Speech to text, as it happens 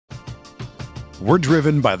We're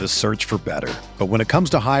driven by the search for better. But when it comes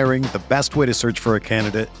to hiring, the best way to search for a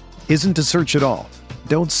candidate isn't to search at all.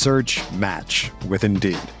 Don't search, match with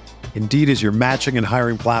Indeed. Indeed is your matching and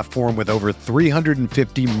hiring platform with over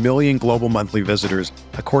 350 million global monthly visitors,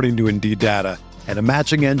 according to Indeed data, and a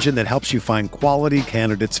matching engine that helps you find quality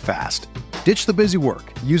candidates fast. Ditch the busy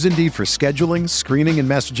work. Use Indeed for scheduling, screening, and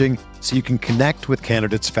messaging so you can connect with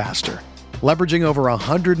candidates faster. Leveraging over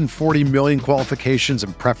 140 million qualifications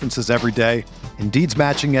and preferences every day, Indeed's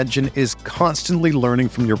matching engine is constantly learning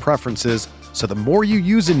from your preferences, so the more you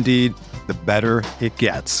use Indeed, the better it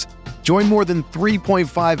gets. Join more than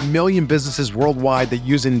 3.5 million businesses worldwide that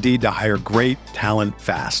use Indeed to hire great talent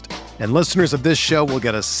fast. And listeners of this show will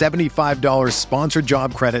get a $75 sponsored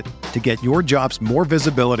job credit to get your jobs more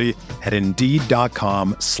visibility at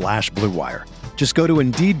Indeed.com/Blue Wire. Just go to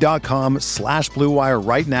Indeed.com/Blue Wire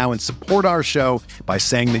right now and support our show by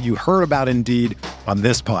saying that you heard about Indeed on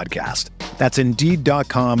this podcast. That's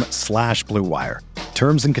Indeed.com/Blue Wire.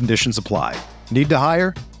 Terms and conditions apply. Need to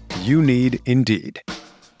hire? You need Indeed.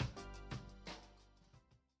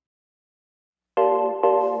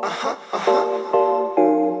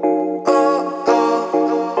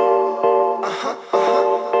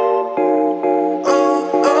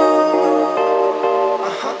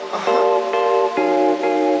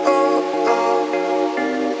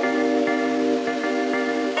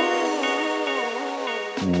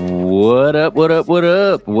 What up, what up, what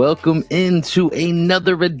up? Welcome into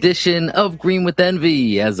another edition of Green with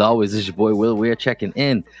Envy. As always, this is your boy Will. We're checking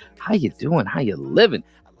in. How you doing? How you living?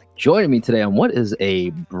 Joining me today on what is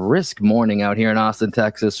a brisk morning out here in Austin,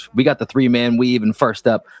 Texas. We got the three-man weave, and first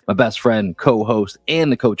up, my best friend, co-host, and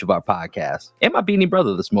the coach of our podcast, and my beanie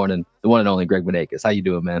brother this morning, the one and only Greg Manakis. How you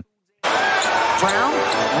doing, man? Brown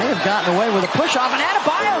may have gotten away with a push-off, and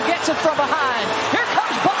Adebayo gets it from behind. Here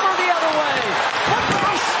comes Butler the other way.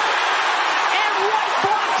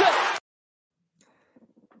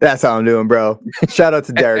 That's how I'm doing, bro. Shout out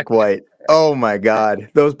to Derek White. Oh, my God.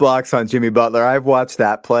 Those blocks on Jimmy Butler. I've watched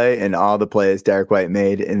that play and all the plays Derek White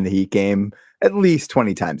made in the Heat game at least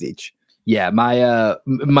 20 times each. Yeah,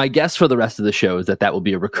 my guess for the rest of the show is that will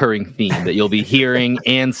be a recurring theme that you'll be hearing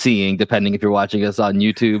and seeing, depending if you're watching us on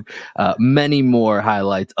YouTube. Many more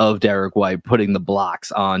highlights of Derek White putting the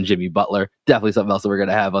blocks on Jimmy Butler. Definitely something else that we're going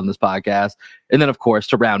to have on this podcast. And then, of course,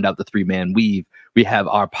 to round out the three-man weave, we have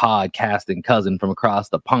our podcasting cousin from across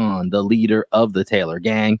the pond, the leader of the Taylor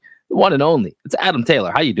gang, the one and only. It's Adam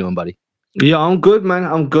Taylor. How you doing, buddy? Yeah, I'm good, man.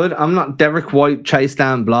 I'm good. I'm not Derek White, chase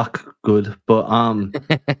down block good, but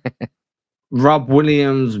Rob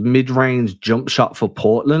Williams mid-range jump shot for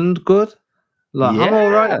Portland good. Like, yeah. I'm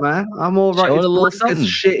all right, man. I'm all right. It's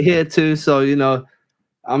shit here too, so you know,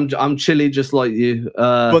 I'm chilly just like you.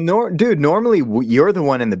 Dude, normally you're the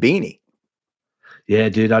one in the beanie. Yeah,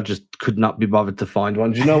 dude, I just could not be bothered to find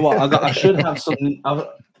one. Do you know what? I should have something.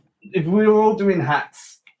 If we were all doing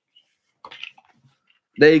hats,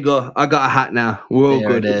 there you go. I got a hat now. We're all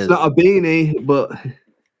good. It's not a beanie, but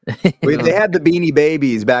they had the Beanie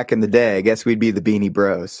Babies back in the day. I guess we'd be the Beanie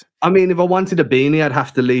Bros. I mean, if I wanted a beanie, I'd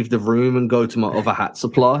have to leave the room and go to my other hat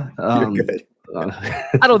supply. You're good.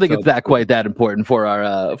 I don't think it's quite that important for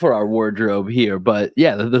our wardrobe here, but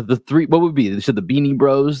yeah, the three, what would be? Should the Beanie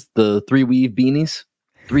Bros, the three weave beanies,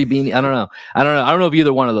 three beanie? I don't know. I don't know if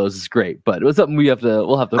either one of those is great, but it was something we'll have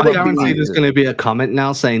to. I guarantee there's going to be a comment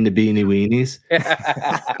now saying the Beanie Weenies.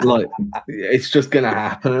 Like, it's just going to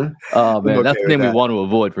happen. Oh man, that's the name we want to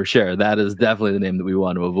avoid for sure. That is definitely the name that we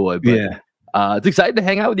want to avoid. But, yeah. It's exciting to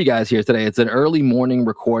hang out with you guys here today. It's an early morning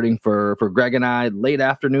recording for Greg and I, late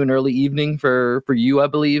afternoon, early evening for you, I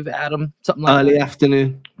believe, Adam. Something like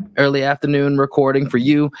early afternoon recording for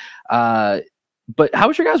you. But how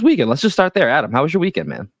was your guys' weekend? Let's just start there, Adam. How was your weekend,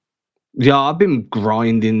 man? Yeah, I've been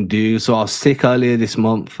grinding, dude. So I was sick earlier this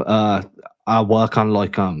month. I work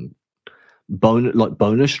on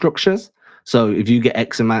bonus structures. So if you get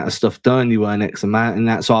X amount of stuff done, you earn X amount in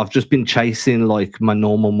that. So I've just been chasing like my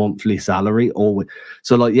normal monthly salary always.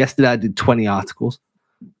 So like yesterday I did 20 articles.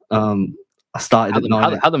 I started at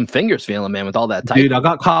 9. How them fingers feeling, man, with all that typing? Dude, I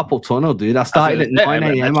got carpal tunnel, dude. I started at 9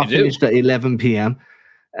 a.m. I finished at 11 p.m.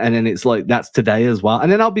 And then it's like, that's today as well.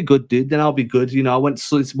 And then I'll be good, dude. Then I'll be good. You know, I went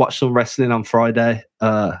to watch some wrestling on Friday.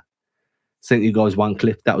 Sent you guys one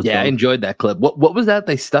clip. That was I enjoyed that clip. What was that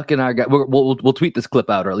they stuck in our guy? We'll tweet this clip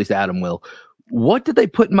out, or at least Adam will. What did they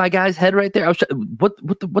put in my guy's head right there? What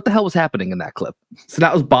the hell was happening in that clip? So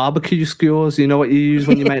that was barbecue skewers. You know what you use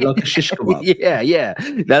when you make like a shish kebab? yeah.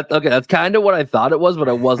 That's kind of what I thought it was, but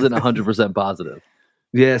I wasn't 100% positive.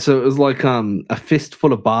 Yeah, so it was like a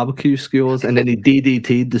fistful of barbecue skewers, and then he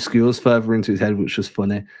DDT'd the skewers further into his head, which was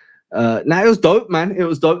funny. It was dope, man. It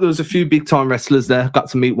was dope. There was a few big time wrestlers there. Got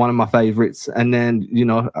to meet one of my favorites, and then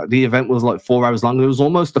the event was like 4 hours long. It was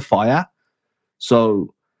almost a fire,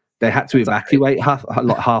 so they had to evacuate half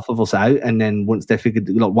of us out. And then once they figured,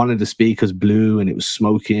 like, one of the speakers blew and it was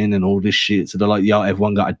smoking and all this shit, so they're like, "Yo,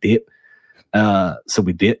 everyone got a dip." So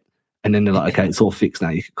we dipped, and then they're like, "Okay, it's all fixed now.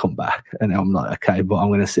 You can come back." And I'm like, "Okay, but I'm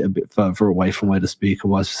going to sit a bit further away from where the speaker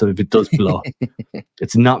was, so if it does blow,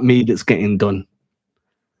 it's not me that's getting done."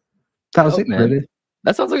 That was it, man. really.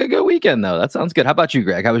 That sounds like a good weekend, though. That sounds good. How about you,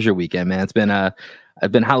 Greg? How was your weekend, man? It's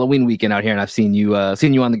been Halloween weekend out here, and I've seen you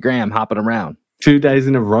on the gram hopping around 2 days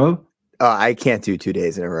in a row. I can't do 2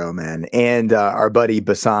 days in a row, man. And our buddy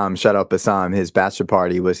Bassam, shout out Bassam, his bachelor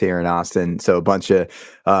party was here in Austin. So a bunch of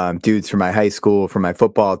dudes from my high school, from my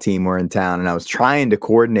football team were in town, and I was trying to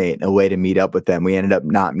coordinate a way to meet up with them. We ended up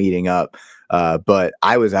not meeting up. But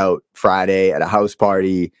I was out Friday at a house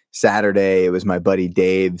party. Saturday, it was my buddy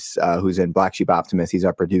Dave's, who's in Black Sheep Optimist. He's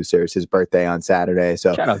our producer. It's his birthday on Saturday.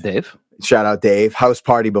 So shout out Dave. Shout out Dave. House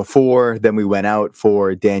party before. Then we went out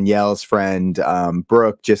for Danielle's friend,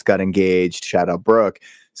 Brooke, just got engaged. Shout out Brooke.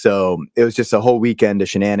 So it was just a whole weekend of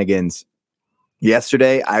shenanigans.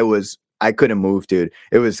 Yesterday, I couldn't move, dude.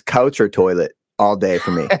 It was couch or toilet all day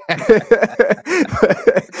for me.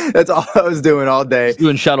 That's all I was doing all day. Just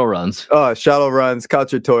doing shuttle runs. Oh, shuttle runs,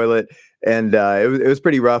 couch or toilet. And it was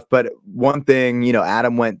pretty rough. But one thing,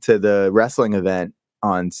 Adam went to the wrestling event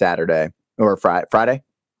on Saturday or Friday.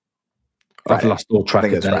 I've lost all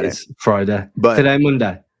track of days. Friday. But today,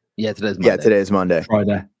 Monday. Yeah, today's Monday. Yeah, today's Monday.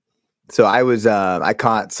 Friday. So I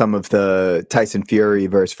caught some of the Tyson Fury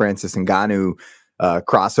versus Francis Ngannou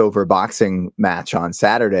crossover boxing match on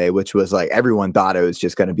Saturday, which was like everyone thought it was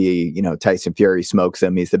just going to be, Tyson Fury smokes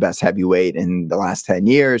him. He's the best heavyweight in the last 10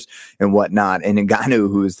 years and whatnot. And Ngannou,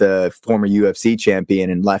 who's the former UFC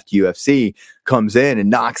champion and left UFC, comes in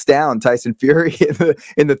and knocks down Tyson Fury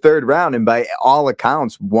in the third round. And by all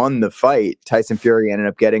accounts, won the fight. Tyson Fury ended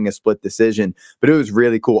up getting a split decision, but it was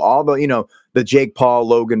really cool. All the Jake Paul,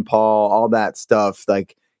 Logan Paul, all that stuff,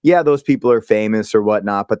 like, yeah, those people are famous or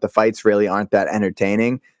whatnot, but the fights really aren't that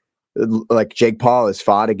entertaining. Like Jake Paul has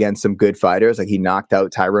fought against some good fighters. Like he knocked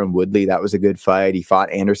out Tyron Woodley. That was a good fight. He fought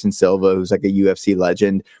Anderson Silva, who's like a UFC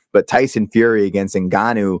legend. But Tyson Fury against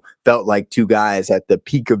Ngannou felt like two guys at the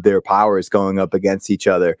peak of their powers going up against each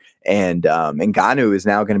other. And Ngannou is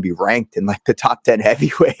now going to be ranked in like the top 10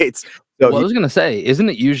 heavyweights. So well, I was going to say, isn't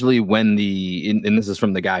it usually when and this is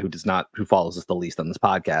from the guy who follows us the least on this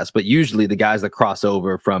podcast, but usually the guys that cross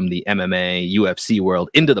over from the MMA, UFC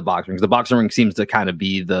world into the boxing ring, because the boxing ring seems to kind of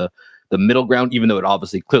be the middle ground, even though it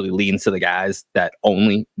obviously clearly leans to the guys that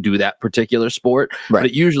only do that particular sport. Right. But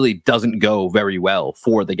it usually doesn't go very well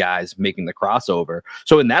for the guys making the crossover.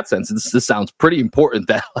 So in that sense, this sounds pretty important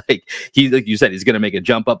that like you said, he's going to make a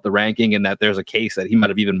jump up the ranking, and that there's a case that he might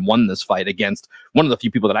have even won this fight against one of the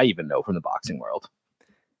few people that I even know from the boxing world.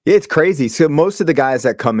 Yeah, it's crazy. So most of the guys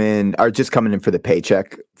that come in are just coming in for the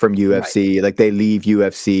paycheck from UFC. Right. Like they leave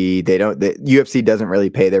UFC. UFC doesn't really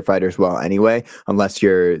pay their fighters well anyway, unless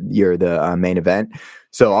you're the main event.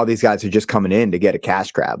 So all these guys are just coming in to get a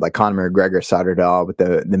cash grab. Like Conor McGregor started it all with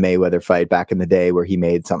the Mayweather fight back in the day, where he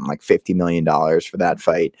made something like $50 million for that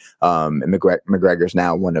fight. And McGregor's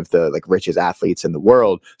now one of the like richest athletes in the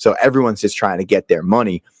world. So everyone's just trying to get their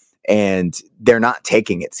money, and they're not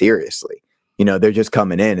taking it seriously. They're just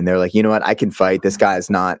coming in and they're like, you know what, I can fight. This guy's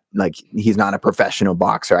he's not a professional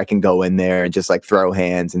boxer. I can go in there and just like throw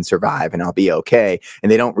hands and survive and I'll be okay.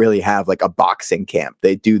 And they don't really have like a boxing camp.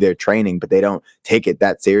 They do their training, but they don't take it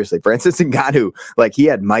that seriously. For instance, Ngannou, like he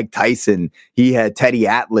had Mike Tyson, he had Teddy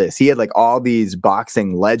Atlas, he had like all these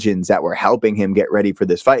boxing legends that were helping him get ready for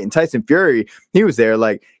this fight. And Tyson Fury, he was there,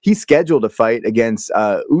 like he scheduled a fight against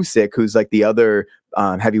Usyk, who's like the other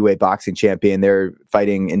heavyweight boxing champion. They're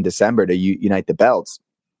fighting in December to unite the belts.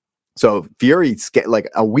 So Fury, like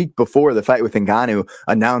a week before the fight with Ngannou,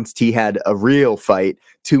 announced he had a real fight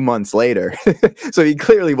 2 months later. So he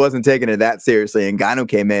clearly wasn't taking it that seriously. Ngannou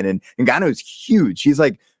came in, and Ngannou's huge.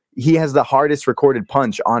 He has the hardest recorded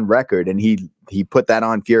punch on record, and he put that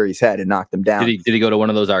on Fury's head and knocked him down. Did he go to one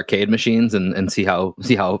of those arcade machines and see how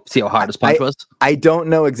hard his punch was? I don't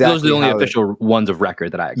know exactly. Those are the only official ones of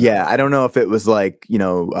record that I. Yeah, I don't know if it was like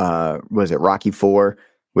was it Rocky IV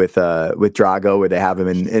with Drago, where they have him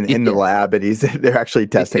in the lab and they're actually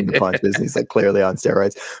testing the punches. He's like clearly on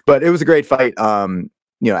steroids, but it was a great fight.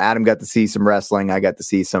 Adam got to see some wrestling. I got to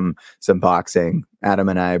see some boxing. Adam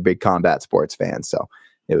and I are big combat sports fans, so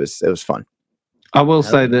it was fun. I will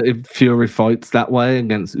say that if Fury fights that way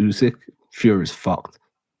against Usyk, Fury's fucked.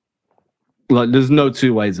 Like, there's no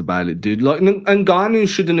two ways about it, dude. Like, and Ngannou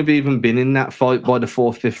shouldn't have even been in that fight by the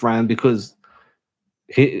 4th, 5th round because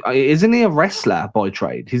isn't he a wrestler by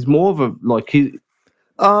trade? He's more of a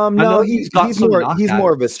No, he's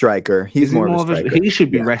more of a striker. He's more of a striker. He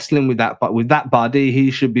should be wrestling with that, but with that body,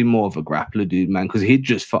 he should be more of a grappler, dude, man, because he'd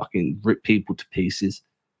just fucking rip people to pieces.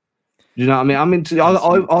 You know what I mean?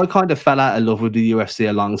 I kind of fell out of love with the UFC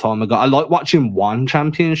a long time ago. I like watching one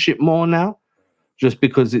championship more now, just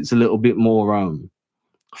because it's a little bit more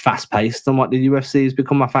fast paced than what the UFC has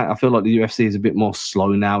become. I feel like the UFC is a bit more slow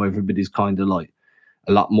now. Everybody's kind of like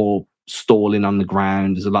a lot more stalling on the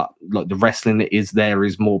ground. There's a lot, like, the wrestling that is there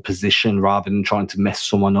is more position rather than trying to mess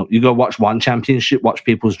someone up. You go watch one championship, watch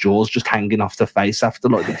people's jaws just hanging off their face after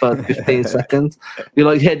like the first 15 seconds. You're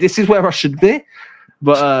like, yeah, this is where I should be.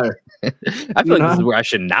 But I feel like this is where I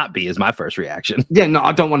should not be, is my first reaction. Yeah, no,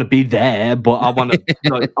 I don't want to be there, but I want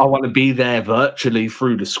to I want to be there virtually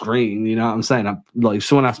through the screen. You know what I'm saying? If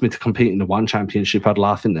someone asked me to compete in the one championship, I'd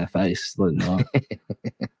laugh in their face. Like, no.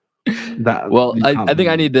 I think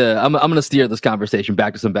I need to. I'm going to steer this conversation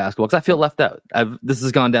back to some basketball because I feel left out. This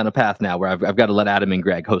has gone down a path now where I've got to let Adam and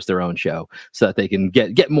Greg host their own show so that they can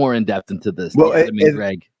get more in depth into this. Well, Adam and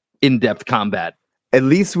Greg in-depth combat. At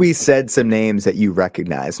least we said some names that you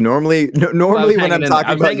recognize. Normally when I'm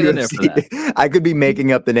talking about UFC, I could be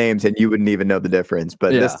making up the names and you wouldn't even know the difference.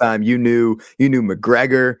 But this time you knew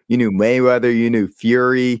McGregor, you knew Mayweather, you knew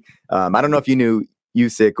Fury. I don't know if you knew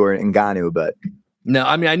Usyk or Ngannou, but no,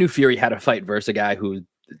 I mean, I knew Fury had a fight versus a guy who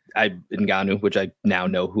Ngannou, which I now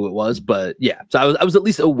know who it was. But yeah, so I was at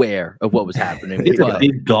least aware of what was happening. He's a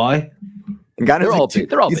big guy. They're all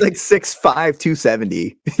big. He's like 6'5",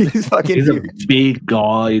 270. He's a big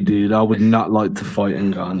guy, dude. I would not like to fight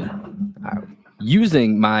Ngannou.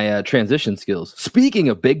 Using my transition skills. Speaking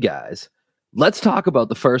of big guys, let's talk about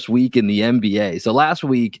the first week in the NBA. So last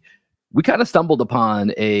week, we kind of stumbled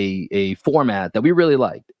upon a format that we really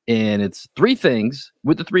liked, and it's 3 things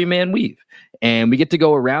with the 3-man weave. And we get to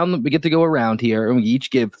go around. We get to go around here, and we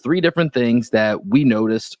each give 3 different things that we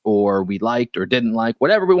noticed, or we liked, or didn't like,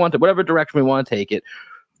 whatever we wanted, whatever direction we want to take it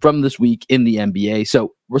from this week in the NBA.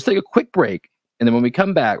 So let's take a quick break, and then when we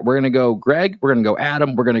come back, we're gonna go Greg, we're gonna go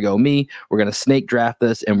Adam, we're gonna go me. We're gonna snake draft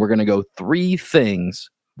this, and we're gonna go 3 things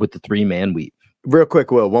with the 3-man weave. Real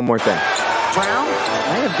quick, Will. One more thing. Brown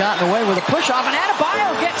may have gotten away with a push off, and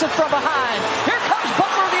Adebayo gets it from behind. Here comes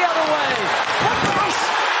Butler the other way.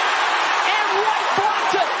 And White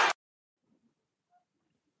blocked it.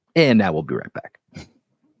 And now we'll be right back.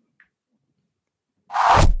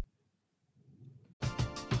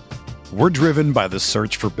 We're driven by the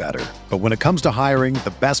search for better. But when it comes to hiring,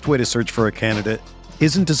 the best way to search for a candidate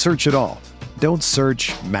isn't to search at all. Don't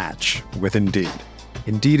search, match with Indeed.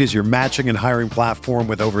 Indeed is your matching and hiring platform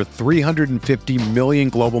with over 350 million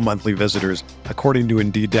global monthly visitors, according to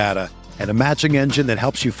Indeed data, and a matching engine that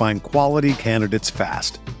helps you find quality candidates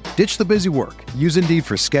fast. Ditch the busy work. Use Indeed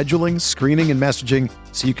for scheduling, screening, and messaging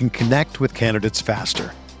so you can connect with candidates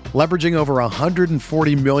faster. Leveraging over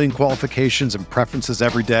 140 million qualifications and preferences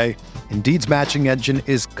every day, Indeed's matching engine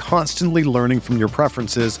is constantly learning from your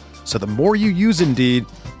preferences, so the more you use Indeed,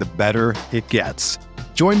 the better it gets.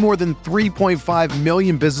 Join more than 3.5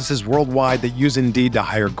 million businesses worldwide that use Indeed to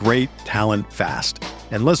hire great talent fast.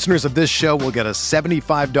 And listeners of this show will get a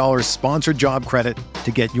 $75 sponsored job credit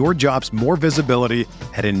to get your jobs more visibility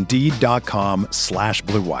at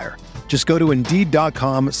Indeed.com/Blue Wire. Just go to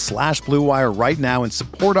Indeed.com/Blue Wire right now and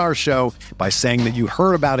support our show by saying that you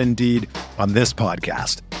heard about Indeed on this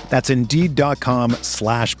podcast. That's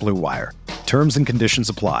Indeed.com/Blue Wire. Terms and conditions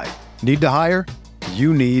apply. Need to hire?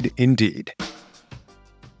 You need Indeed.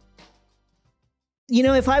 You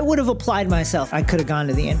know, if I would have applied myself, I could have gone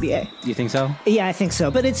to the NBA. You think so? Yeah, I think so.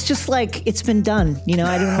 But it's just like, it's been done. You know,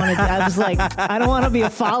 I didn't want to, I was like, I don't want to be a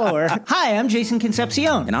follower. Hi, I'm Jason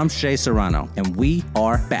Concepcion. And I'm Shea Serrano. And we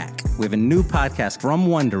are back. We have a new podcast from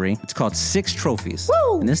Wondery. It's called 6 Trophies.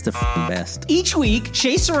 Woo! And it's the best. Each week,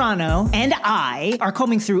 Shea Serrano and I are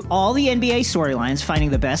combing through all the NBA storylines,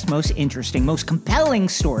 finding the best, most interesting, most compelling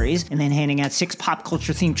stories, and then handing out 6 pop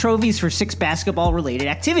culture themed trophies for 6 basketball related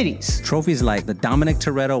activities. Trophies like the Dominic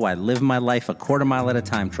Toretto I Live My Life a Quarter Mile at a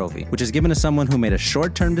Time trophy, which is given to someone who made a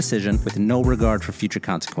short-term decision with no regard for future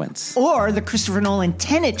consequence. Or the Christopher Nolan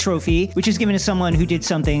Tenet trophy, which is given to someone who did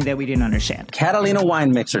something that we didn't understand. Catalina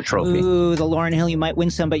Wine Mixer trophy. Ooh, the Lauryn Hill You Might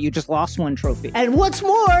Win Some, but You Just Lost One trophy. And what's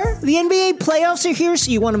more, the NBA playoffs are here,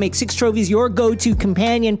 so you want to make 6 Trophies your go-to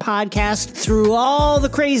companion podcast through all the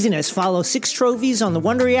craziness. Follow 6 Trophies on the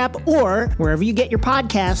Wondery app or wherever you get your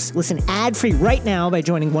podcasts. Listen ad-free right now by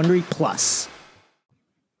joining Wondery Plus.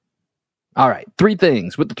 All right, 3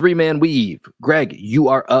 things with the 3-man weave. Greg, you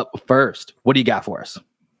are up first. What do you got for us?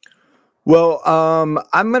 Well,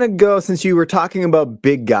 I'm going to go, since you were talking about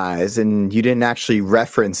big guys and you didn't actually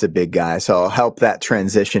reference a big guy, so I'll help that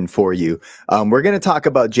transition for you. We're going to talk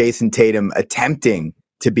about Jason Tatum attempting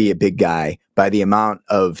to be a big guy by the amount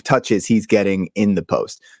of touches he's getting in the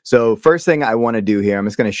post. So first thing I want to do here, I'm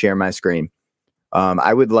just going to share my screen.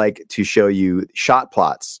 I would like to show you shot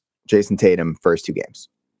plots, Jason Tatum, first 2 games.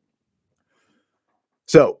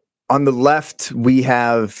 So on the left, we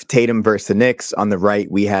have Tatum versus the Knicks. On the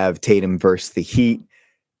right, we have Tatum versus the Heat.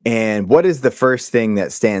 And what is the first thing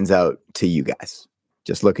that stands out to you guys?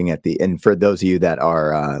 Just looking at and for those of you that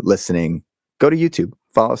are listening, go to YouTube,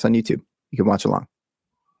 follow us on YouTube. You can watch along.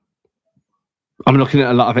 I'm looking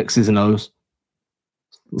at a lot of X's and O's.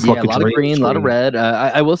 It's Yeah, like a lot of green, a lot of red.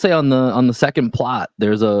 I will say on the second plot,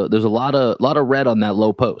 there's a lot of red on that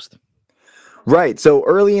low post. Right. So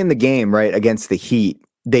early in the game, right, against the Heat,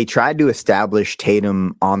 they tried to establish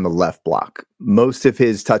Tatum on the left block. Most of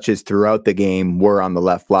his touches throughout the game were on the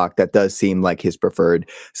left block. That does seem like his preferred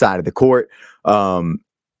side of the court.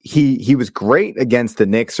 He was great against the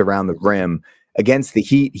Knicks around the rim. Against the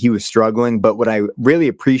Heat, he was struggling. But what I really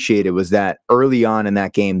appreciated was that early on in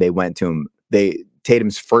that game, they went to him.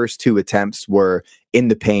 Tatum's first 2 attempts were in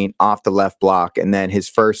the paint off the left block, and then his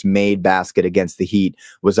first made basket against the Heat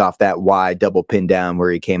was off that wide double pin down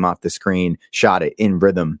where he came off the screen, shot it in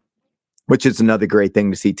rhythm, which is another great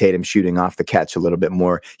thing to see Tatum shooting off the catch a little bit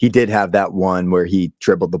more. He did have that one where he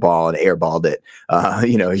dribbled the ball and airballed it.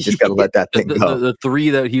 He just got to let that thing go. The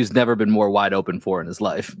 3 that he's never been more wide open for in his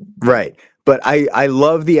life. Right. But I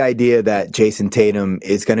love the idea that Jason Tatum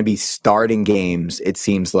is going to be starting games, it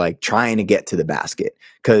seems like, trying to get to the basket,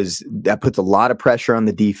 because that puts a lot of pressure on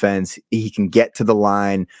the defense. He can get to the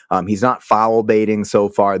line. He's not foul baiting so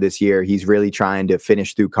far this year. He's really trying to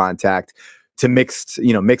finish through contact. To mixed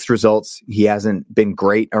results. He hasn't been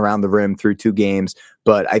great around the rim through 2 games,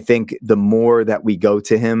 but I think the more that we go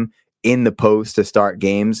to him in the post to start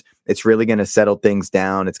games, it's really going to settle things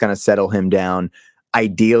down. It's going to settle him down.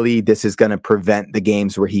 Ideally, this is going to prevent the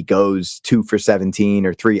games where he goes 2 for 17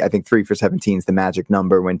 or 3. I think 3 for 17 is the magic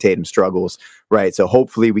number when Tatum struggles, right? So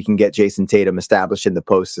hopefully we can get Jason Tatum established in the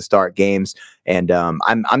post to start games. And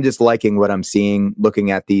I'm just liking what I'm seeing,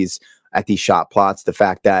 looking at these shot plots. The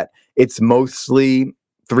fact that it's mostly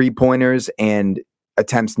 3-pointers and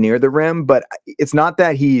attempts near the rim, but it's not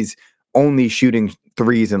that he's only shooting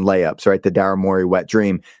 3s and layups, right? The Daryl Morey wet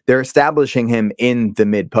dream. They're establishing him in the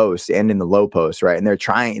mid post and in the low post, right? And they're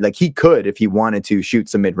trying, like, he could, if he wanted to, shoot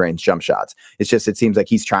some mid-range jump shots. It's just, it seems like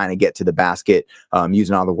he's trying to get to the basket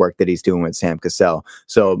using all the work that he's doing with Sam Cassell.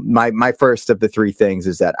 So my first of the 3 things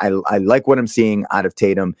is that I like what I'm seeing out of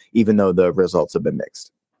Tatum, even though the results have been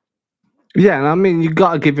mixed. Yeah, and I mean, you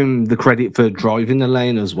got to give him the credit for driving the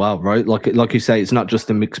lane as well, right? Like you say, it's not just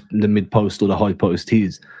the mid post or the high post.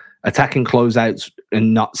 He's attacking closeouts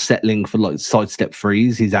and not settling for like sidestep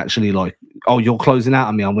threes. He's actually like, oh, you're closing out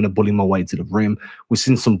on me, I'm going to bully my way to the rim. We've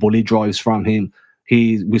seen some bully drives from him.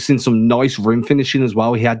 We've seen some nice rim finishing as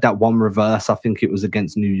well. He had that one reverse, I think it was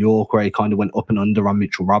against New York, where he kind of went up and under on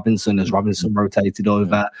Mitchell Robinson as Robinson rotated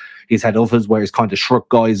over. He's had others where he's kind of shrugged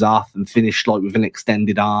guys off and finished like with an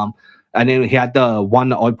extended arm. And then he had the one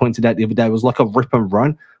that I pointed out the other day was like a rip and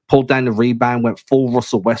run, pulled down the rebound, went full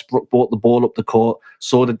Russell Westbrook, brought the ball up the court,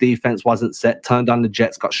 saw the defense wasn't set, turned on the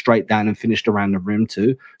Jets, got straight down and finished around the rim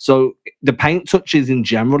too. So the paint touches in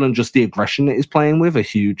general and just the aggression that he's playing with are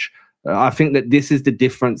huge. I think that this is the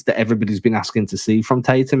difference that everybody's been asking to see from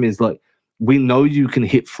Tatum is like, we know you can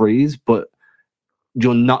hit threes, but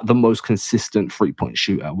you're not the most consistent 3-point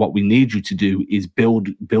shooter. What we need you to do is build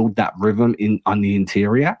that rhythm on the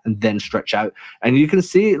interior and then stretch out. And you can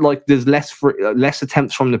see like there's less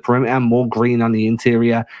attempts from the perimeter, more green on the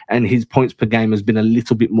interior, and his points per game has been a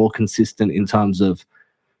little bit more consistent in terms of,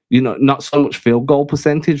 not so much field goal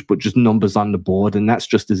percentage, but just numbers on the board. And that's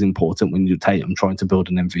just as important when you Tatum trying to build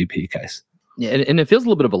an MVP case. Yeah, and it feels a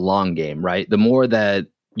little bit of a long game, right? The more that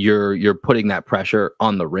you're putting that pressure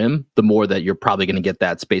on the rim, the more that you're probably going to get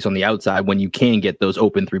that space on the outside when you can get those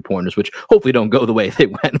open 3-pointers, which hopefully don't go the way they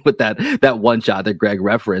went with that one shot that Greg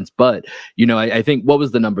referenced. But, I think, what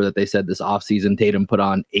was the number that they said this offseason? Tatum put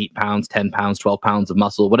on 8 pounds, 10 pounds, 12 pounds of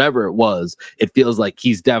muscle, whatever it was. It feels like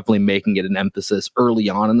he's definitely making it an emphasis early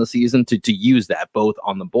on in the season to use that both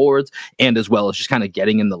on the boards and as well as just kind of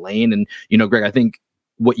getting in the lane. And, Greg, I think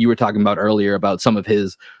what you were talking about earlier about some of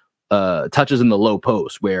his touches in the low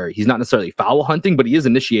post where he's not necessarily foul hunting, but he is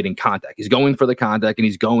initiating contact. He's going for the contact, and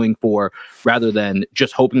he's going for, rather than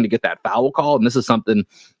just hoping to get that foul call. And this is something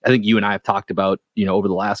I think you and I have talked about, over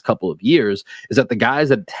the last couple of years, is that the guys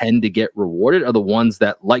that tend to get rewarded are the ones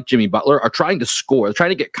that, like Jimmy Butler, are trying to score. They're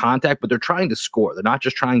trying to get contact, but they're trying to score. They're not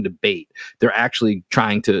just trying to bait. They're actually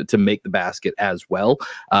trying to make the basket as well,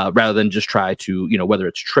 rather than just try to, whether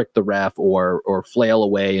it's trick the ref or flail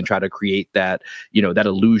away and try to create that, that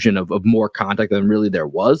illusion of more contact than really there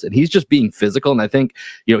was. And he's just being physical. And I think,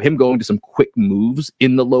 him going to some quick moves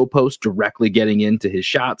in the low post, directly getting into his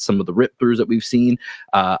shots, some of the rip throughs that we've seen.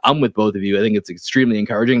 I'm with both of you. I think it's extremely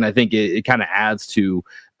encouraging. And I think it kind of adds to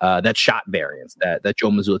that shot variance that Joe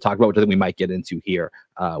Mazzulla talked about, which I think we might get into here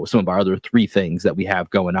with some of our other 3 things that we have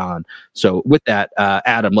going on. So with that,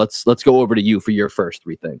 Adam, let's go over to you for your first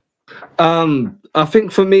 3 things. I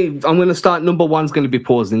think for me, I'm going to start. Number 1's going to be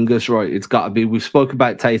Porzingis, right? It's got to be. We've spoke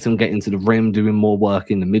about Tatum getting to the rim, doing more work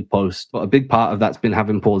in the mid post, but a big part of that's been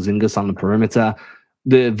having Porzingis on the perimeter.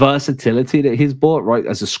 The versatility that he's brought, right,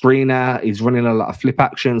 as a screener, he's running a lot of flip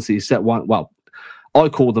actions. So he set one. Well, I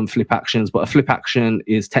call them flip actions, but a flip action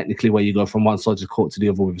is technically where you go from one side of the court to the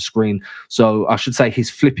other with a screen. So I should say he's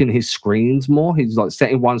flipping his screens more. He's like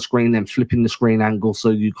setting one screen, then flipping the screen angle. So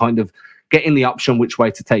you kind of getting the option which way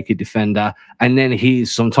to take a defender. And then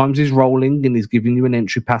sometimes he's rolling and he's giving you an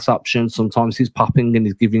entry pass option. Sometimes he's popping and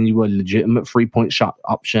he's giving you a legitimate 3-point shot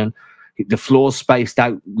option. The floor's spaced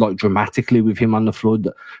out like dramatically with him on the floor.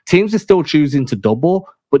 Teams are still choosing to double,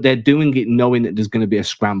 but they're doing it knowing that there's going to be a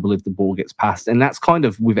scramble if the ball gets passed. And that's kind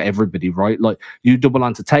of with everybody, right? Like you double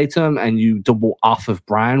onto Tatum and you double off of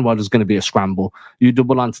Brown, well, there's going to be a scramble. You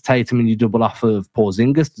double onto Tatum and you double off of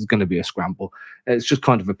Porzingis, there's going to be a scramble. It's just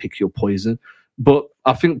kind of a pick your poison. But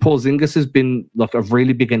I think Porzingis has been like a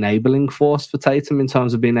really big enabling force for Tatum in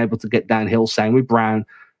terms of being able to get downhill. Same with Brown,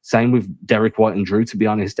 same with Derek White and Drew, to be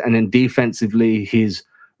honest. And then defensively, his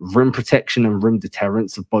rim protection and rim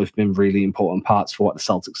deterrence have both been really important parts for what the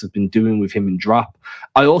Celtics have been doing with him in drop.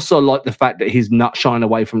 I also like the fact that he's not shying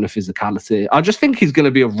away from the physicality. I just think he's going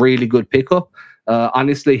to be a really good pickup.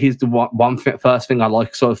 Honestly, he's the first thing I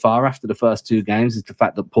like so far after the first 2 games is the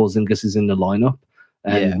fact that Porzingis is in the lineup.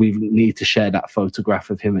 And we need to share that photograph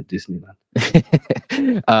of him at Disneyland.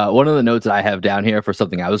 One of the notes that I have down here for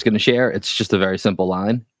something I was going to share, it's just a very simple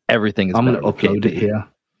line. Everything is. I'm going to upload it here.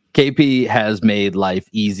 KP has made life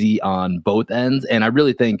easy on both ends, and I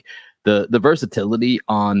really think the versatility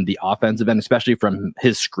on the offensive end, especially from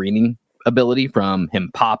his screening ability, from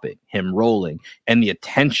him popping, him rolling, and the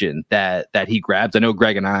attention that he grabs. I know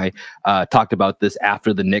Greg and I talked about this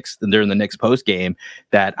after the Knicks, during the Knicks post game,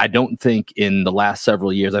 that I don't think in the last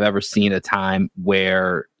several years I've ever seen a time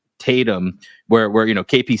where Tatum, where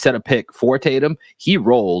KP set a pick for Tatum, he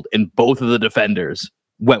rolled, and both of the defenders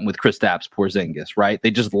went with Kristaps Porzingis, right?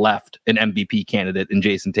 They just left an MVP candidate in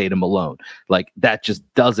Jason Tatum alone. Like that just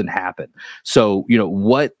doesn't happen. So,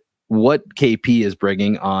 what KP is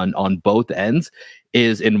bringing on both ends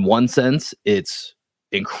is, in one sense, it's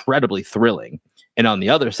incredibly thrilling. And on the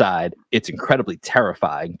other side, it's incredibly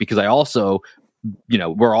terrifying because I also,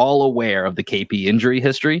 we're all aware of the KP injury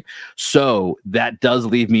history. So that does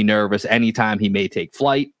leave me nervous anytime he may take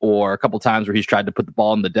flight, or a couple times where he's tried to put the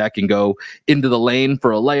ball on the deck and go into the lane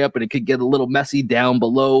for a layup, and it could get a little messy down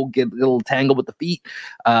below, get a little tangled with the feet.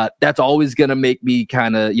 That's always going to make me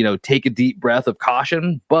kind of, take a deep breath of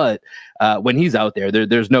caution. But when he's out there,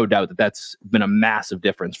 there's no doubt that that's been a massive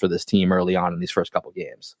difference for this team early on in these first couple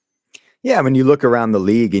games. Yeah, when you look around the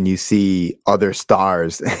league and you see other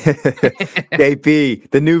stars,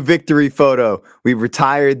 KP, the new victory photo. We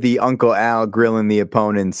retired the Uncle Al grilling the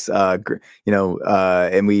opponents,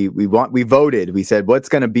 and we voted. We said, what's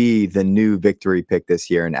going to be the new victory pick this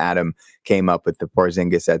year? And Adam came up with the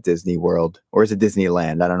Porzingis at Disney World, or is it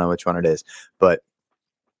Disneyland? I don't know which one it is, but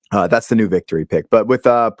that's the new victory pick. But with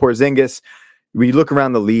Porzingis, when you look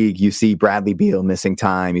around the league, you see Bradley Beal missing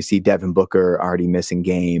time. You see Devin Booker already missing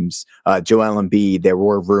games. Joel Embiid, there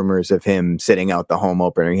were rumors of him sitting out the home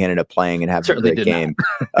opener. He ended up playing and having a great game.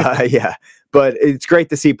 Yeah, but it's great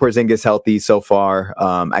to see Porzingis healthy so far.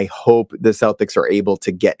 I hope the Celtics are able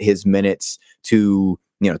to get his minutes to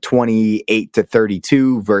 28 to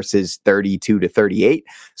 32 versus 32 to 38.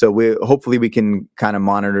 So hopefully we can kind of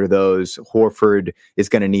monitor those. Horford is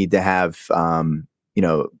going to need to have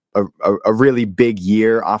a really big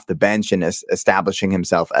year off the bench and establishing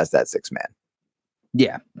himself as that 6th man.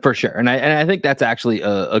 Yeah, for sure. And I think that's actually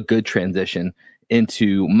a good transition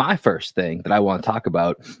into my first thing that I want to talk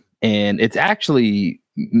about. And it's actually,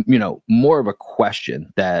 more of a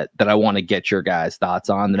question that I want to get your guys' thoughts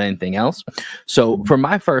on than anything else. So for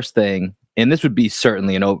my first thing, and this would be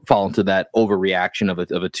certainly fall into that overreaction of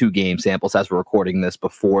a 2-game sample size. We're recording this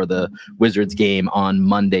before the Wizards game on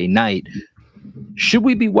Monday night. Should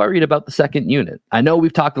we be worried about the second unit? I know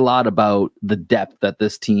we've talked a lot about the depth that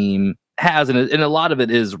this team has, and a lot of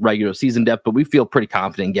it is regular season depth, but we feel pretty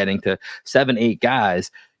confident getting to 7-8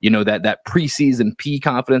 guys. That preseason P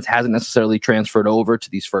confidence hasn't necessarily transferred over to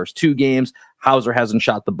these first 2 games. Hauser hasn't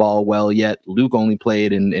shot the ball well yet. Luke only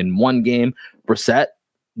played in 1 game. Brissett,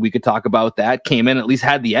 we could talk about that. Came in, at least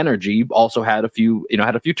had the energy, also had a few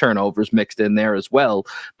turnovers mixed in there as well,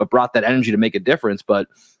 but brought that energy to make a difference. But,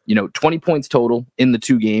 20 points total in the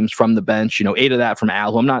 2 games from the bench, 8 of that from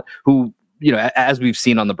Al, who as we've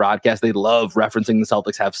seen on the broadcast, they love referencing the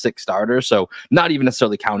Celtics have 6 starters. So not even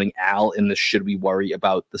necessarily counting Al in the should we worry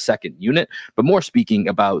about the second unit, but more speaking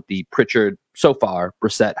about the Pritchard so far,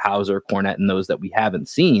 Brissett, Hauser, Kornet, and those that we haven't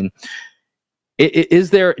seen. Is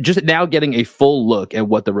there, just now getting a full look at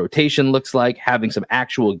what the rotation looks like, having some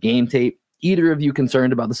actual game tape, either of you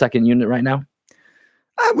concerned about the second unit right now?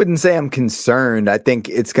 I wouldn't say I'm concerned. I think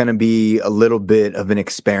it's going to be a little bit of an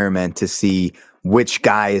experiment to see which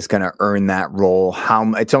guy is going to earn that role.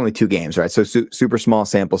 It's only 2 games, right? So super small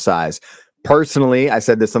sample size. Personally, I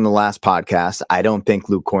said this on the last podcast, I don't think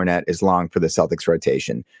Luke Kornet is long for the Celtics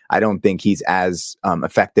rotation. I don't think he's as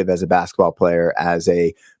effective as a basketball player as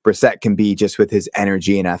a Brissett can be, just with his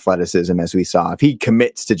energy and athleticism, as we saw. If he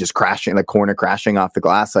commits to just crashing off the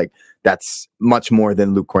glass, that's much more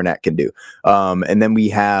than Luke Kornet can do. And then we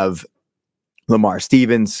have Lamar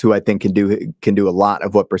Stevens, who I think can do a lot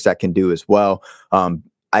of what Brissett can do as well.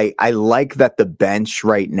 I like that the bench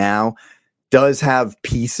right now does have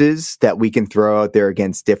pieces that we can throw out there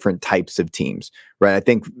against different types of teams, right? I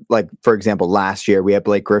think, for example, last year we had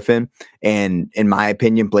Blake Griffin, and in my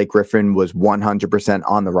opinion, Blake Griffin was 100%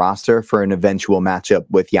 on the roster for an eventual matchup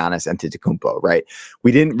with Giannis Antetokounmpo, right?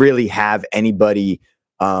 We didn't really have anybody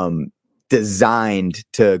designed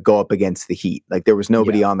to go up against the Heat. There was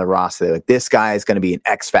nobody on the roster. This guy is going to be an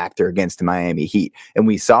X factor against the Miami Heat. And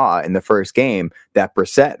we saw in the first game that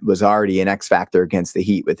Brissett was already an X factor against the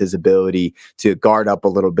Heat with his ability to guard up a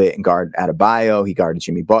little bit and guard Adebayo. He guarded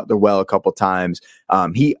Jimmy Butler well a couple times.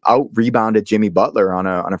 He out-rebounded Jimmy Butler on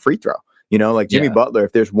a free throw. Jimmy Butler,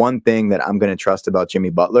 if there's one thing that I'm going to trust about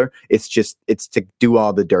Jimmy Butler, it's to do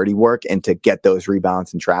all the dirty work and to get those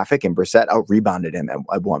rebounds in traffic. And Brissett out-rebounded him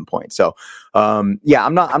at one point. So, I'm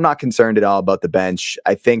not concerned at all about the bench.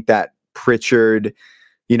 I think that Pritchard,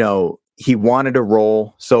 he wanted a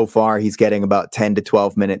role so far. He's getting about 10 to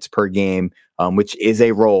 12 minutes per game, which is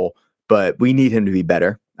a role, but we need him to be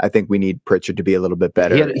better. I think we need Pritchard to be a little bit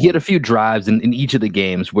better. He had a few drives in each of the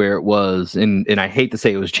games where it was, and I hate to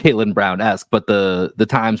say it was Jaylen Brown-esque, but the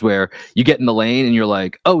times where you get in the lane and you're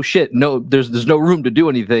like, oh shit, no, there's no room to do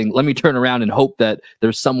anything. Let me turn around and hope that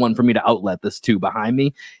there's someone for me to outlet this to behind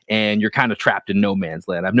me. And you're kind of trapped in no man's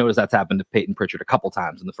land. I've noticed that's happened to Peyton Pritchard a couple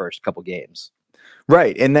times in the first couple games.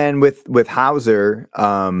 Right. And then with Hauser,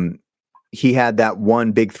 he had that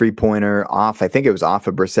one big 3-pointer off. I think it was off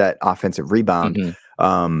a Brissett offensive rebound. Mm-hmm.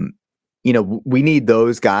 We need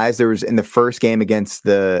those guys. There was in the first game against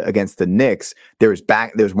the Knicks, there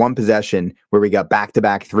was one possession where we got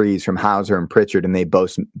back-to-back threes from Hauser and Pritchard, and they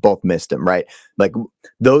both missed them, right?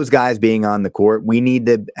 Those guys being on the court, we need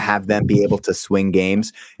to have them be able to swing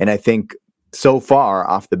games. And I think so far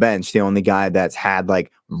off the bench, the only guy that's had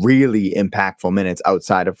really impactful minutes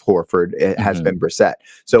outside of Horford has been Brissett.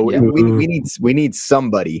 So we need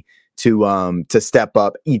somebody to step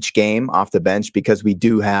up each game off the bench, because we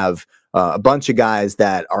do have a bunch of guys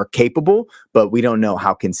that are capable, but we don't know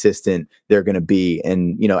how consistent they're going to be.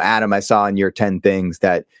 And, Adam, I saw in your 10 things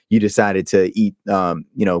that you decided to eat,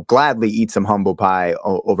 gladly eat some humble pie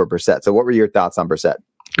over Brissett. So what were your thoughts on Brissett?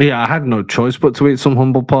 Yeah, I had no choice but to eat some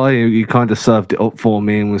humble pie. You kind of served it up for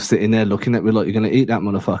me and was sitting there looking at me like, you're going to eat that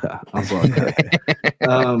motherfucker. I was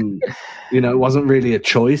like, it wasn't really a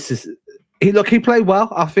choice. He played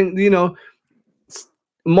well. I think,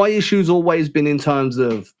 my issue's always been in terms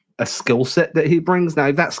of a skill set that he brings. Now,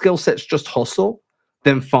 if that skill set's just hustle,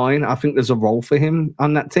 then fine. I think there's a role for him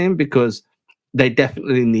on that team, because they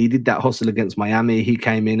definitely needed that hustle against Miami. He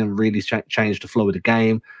came in and really changed the flow of the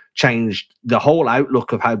game, changed the whole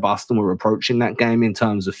outlook of how Boston were approaching that game in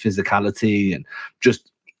terms of physicality and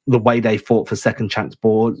just the way they fought for second chance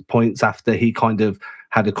points after he kind of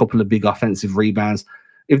had a couple of big offensive rebounds.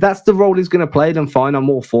 If that's the role he's going to play, then fine, I'm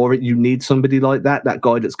all for it. You need somebody like that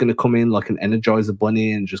guy that's going to come in like an Energizer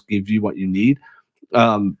bunny and just give you what you need.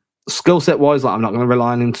 Skill set wise, I'm not going to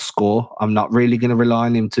rely on him to score. I'm not really going to rely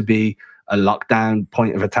on him to be a lockdown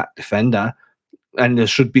point of attack defender. and there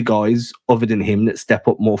should be guys other than him that step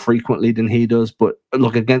up more frequently than he does. But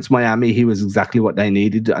look, against Miami, he was exactly what they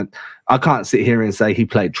needed. And I can't sit here and say he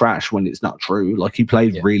played trash when it's not true. Like, he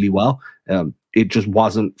played really well. It just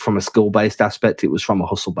wasn't from a skill-based aspect. It was from a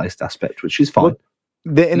hustle-based aspect, which is fine. Well,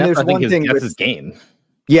 there's one thing that's with his game.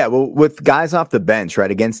 Yeah, well, with guys off the bench,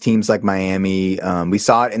 right, against teams like Miami, we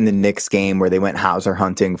saw it in the Knicks game where they went Hauser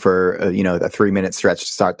hunting for a 3-minute stretch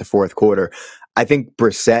to start the fourth quarter. I think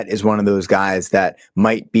Brissett is one of those guys that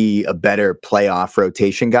might be a better playoff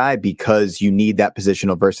rotation guy because you need that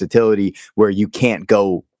positional versatility where you can't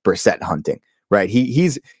go Brissett hunting. Right.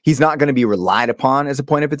 He's not going to be relied upon as a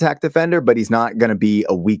point of attack defender, but he's not going to be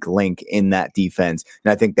a weak link in that defense.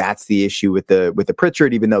 And I think that's the issue with the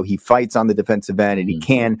Pritchard, even though he fights on the defensive end and he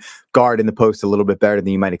can guard in the post a little bit better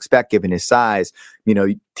than you might expect given his size.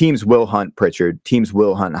 Teams will hunt Pritchard, teams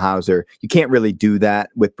will hunt Hauser. You can't really do that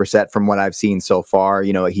with Brissett from what I've seen so far.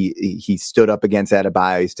 He stood up against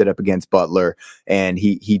Adebayo, he stood up against Butler, and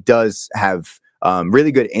he does have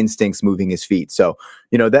really good instincts moving his feet. So,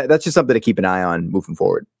 that's just something to keep an eye on moving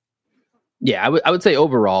forward. Yeah, I would say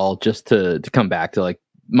overall, just to come back to like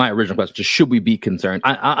my original question, just should we be concerned?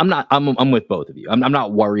 I'm with both of you. I'm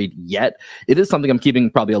not worried yet. It is something I'm keeping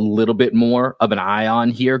probably a little bit more of an eye on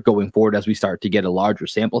here going forward as we start to get a larger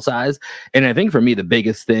sample size. And I think for me, the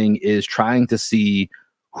biggest thing is trying to see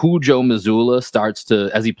who Joe Mazzulla starts to,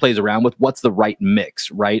 as he plays around with, what's the right mix,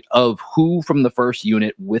 right? Of who from the first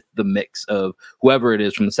unit with the mix of whoever it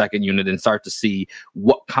is from the second unit, and start to see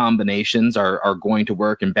what combinations are going to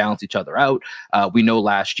work and balance each other out. We know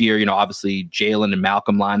last year, obviously Jalen and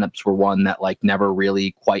Malcolm lineups were one that like never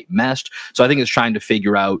really quite meshed. So I think it's trying to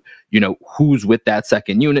figure out, who's with that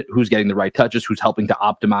second unit, who's getting the right touches, who's helping to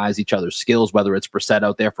optimize each other's skills, whether it's Brissett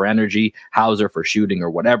out there for energy, Hauser for shooting, or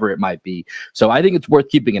whatever it might be. So I think it's worth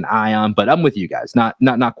keeping an eye on, but I'm with you guys, not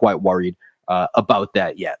quite worried about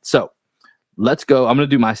that yet. So let's go. I'm going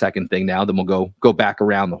to do my second thing now, then we'll go back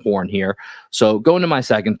around the horn here. So going to my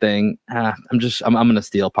second thing, I'm going to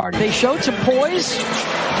steal party. They showed some poise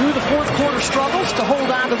through the fourth quarter struggles to hold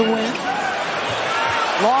on to the win.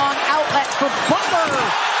 Long outlet for Butler.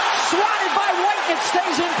 Swatted by White, and it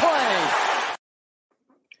stays in play.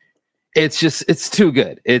 It's too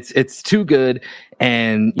good. It's too good.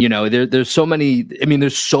 And, there's so many,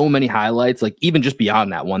 there's so many highlights, like even just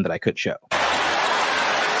beyond that one that I could show.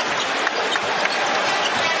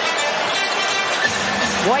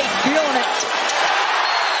 White feeling it.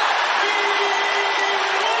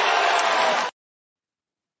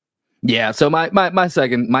 Yeah. So my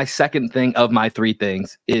second thing of my three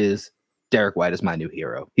things is Derek White is my new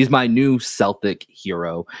hero. He's my new Celtic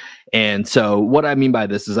hero. And so what I mean by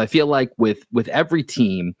this is I feel like with every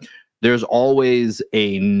team, there's always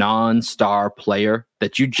a non-star player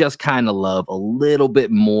that you just kind of love a little bit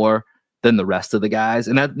more than the rest of the guys.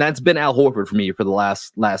 And that's been Al Horford for me for the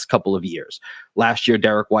last couple of years. Last year,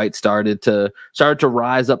 Derek White started to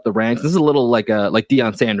rise up the ranks. This is a little like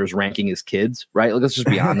Deion Sanders ranking his kids, right? Like, let's just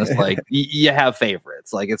be honest. Like you have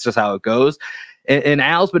favorites. Like, it's just how it goes. And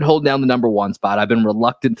Al's been holding down the number one spot. I've been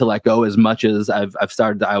reluctant to let go as much as I've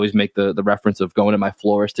started to. I always make the reference of going to my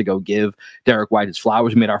florist to go give Derek White his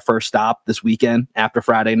flowers. We made our first stop this weekend after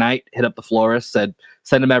Friday night, hit up the florist, said,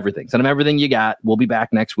 send him everything. Send him everything you got. We'll be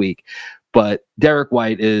back next week. But Derek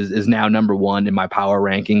White is now number one in my power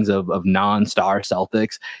rankings of non-star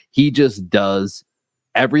Celtics. He just does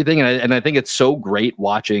everything. And I think it's so great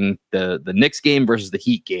watching the Knicks game versus the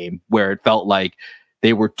Heat game, where it felt like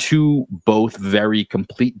they were both very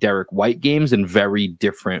complete Derek White games in very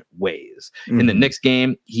different ways. In the Knicks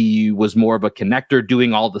game, he was more of a connector,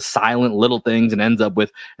 doing all the silent little things, and ends up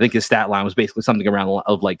with, I think his stat line was basically something around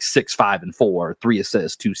of like 6, 5, and 4, 3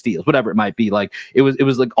 assists, 2 steals, whatever it might be. Like it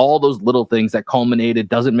was like all those little things that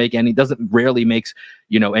culminated, rarely makes,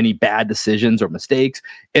 any bad decisions or mistakes.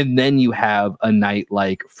 And then you have a night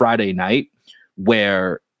like Friday night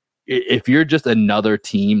where if you're just another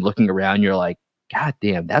team looking around, you're like, God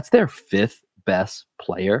damn, that's their fifth best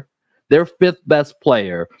player. Their fifth best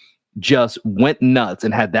player just went nuts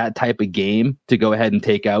and had that type of game to go ahead and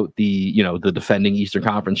take out the defending Eastern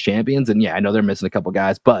Conference champions. And yeah, I know they're missing a couple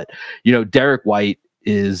guys, but Derek White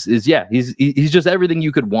is he's just everything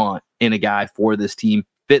you could want in a guy for this team.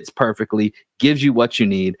 Fits perfectly, gives you what you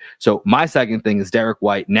need. So my second thing is Derek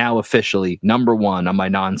White, now officially number one on my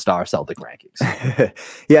non-star Celtic rankings.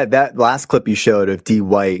 Yeah, that last clip you showed of D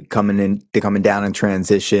White coming down in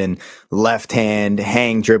transition, left hand,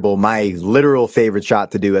 hang dribble. My literal favorite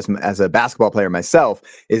shot to do as a basketball player myself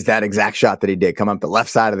is that exact shot that he did. Come up the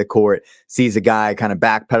left side of the court, sees a guy kind of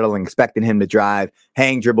backpedaling, expecting him to drive,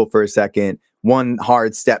 hang dribble for a second, one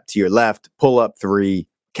hard step to your left, pull up three,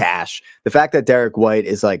 cash. The fact that Derek White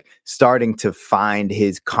is like starting to find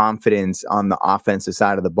his confidence on the offensive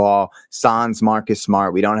side of the ball. Sans Marcus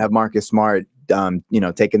Smart. We don't have Marcus Smart,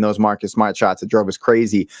 taking those Marcus Smart shots that drove us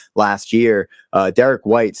crazy last year. Derek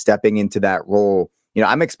White stepping into that role.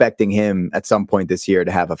 I'm expecting him at some point this year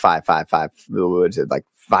to have a 5-5-5. What is it, like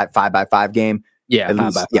 5-by-5 game? Yeah, at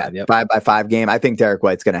least, 5-by-5 game. I think Derek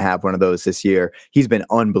White's going to have one of those this year. He's been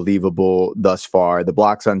unbelievable thus far. The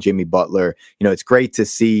blocks on Jimmy Butler. It's great to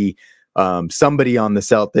see somebody on the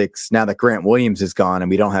Celtics, now that Grant Williams is gone and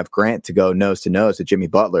we don't have Grant to go nose to nose with Jimmy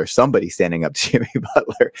Butler, somebody standing up to Jimmy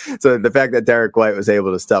Butler. So the fact that Derek White was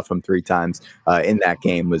able to stuff him 3 times in that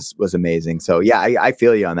game was amazing. So yeah, I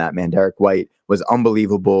feel you on that, man. Derek White was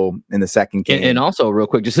unbelievable in the second game. And also, real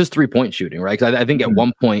quick, just his 3-point shooting, right? Because I think at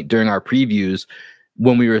one point during our previews,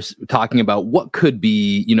 when we were talking about what could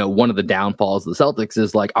be, one of the downfalls of the Celtics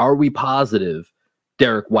is like, are we positive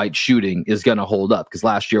Derek White shooting is going to hold up? Because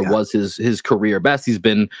last year was his career best. He's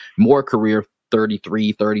been more career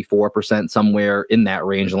 33, 34%, somewhere in that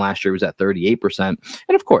range. And last year was at 38%.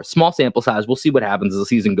 And of course, small sample size. We'll see what happens as the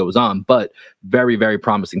season goes on. But very, very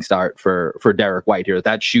promising start for Derek White here.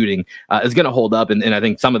 That shooting is going to hold up. And I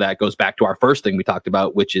think some of that goes back to our first thing we talked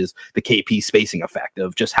about, which is the KP spacing effect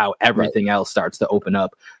of just how everything else starts to open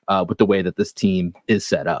up with the way that this team is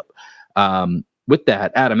set up. With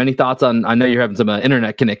that, Adam, any thoughts on? I know you're having some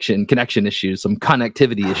internet connection issues, some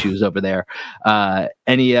connectivity issues over there.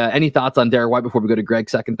 Any thoughts on Derek White before we go to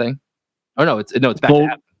Greg's second thing? Oh no, it's back to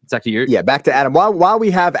Adam. It's actually your back to Adam. While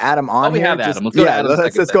we have Adam on, Adam.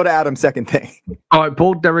 Let's go to Adam's second thing. All right,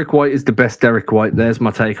 bald Derek White is the best Derek White. There's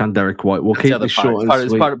my take on Derek White. We'll keep this short and sweet.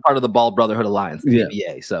 It's part of the Bald Brotherhood Alliance, the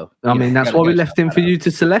NBA. So I mean, that's why we left him for you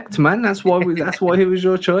to select, man. That's why he was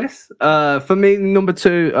your choice. For me, number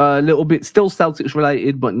 2, a little bit still Celtics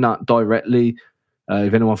related, but not directly.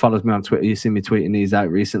 If anyone follows me on Twitter, you see me tweeting these out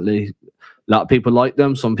recently. A lot of people like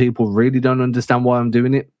them. Some people really don't understand why I'm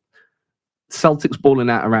doing it. Celtics balling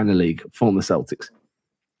out around the league, former Celtics.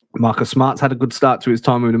 Marcus Smart's had a good start to his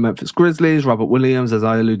time with the Memphis Grizzlies. Robert Williams, as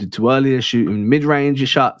I alluded to earlier, shooting mid-range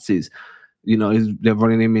shots. They're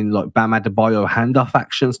running him in like Bam Adebayo handoff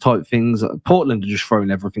actions type things. Portland are just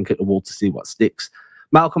throwing everything at the wall to see what sticks.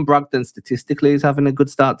 Malcolm Brogdon statistically is having a good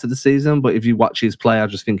start to the season, but if you watch his play, I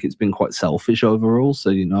just think it's been quite selfish overall.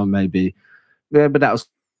 So, maybe, but that's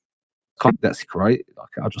great.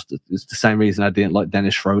 It's the same reason I didn't like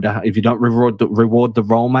Dennis Schroeder. If you don't reward the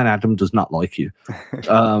role, man, Adam does not like you.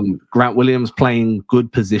 Grant Williams playing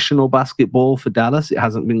good positional basketball for Dallas. It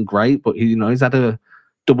hasn't been great, but he's had a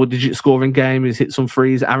double-digit scoring game. He's hit some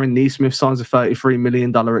threes. Aaron Nesmith signs a $33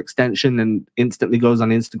 million extension and instantly goes on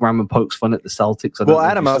Instagram and pokes fun at the Celtics. Well,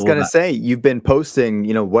 Adam, I was going to say, you've been posting,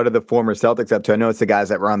 what are the former Celtics up to? I know it's the guys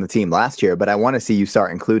that were on the team last year, but I want to see you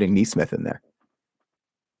start including Nesmith in there.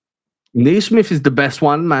 Nesmith is the best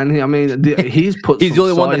one, man. I mean, he's the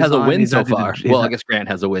only one that has a win so far. Well, I guess Grant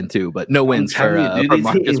has a win too, but no wins for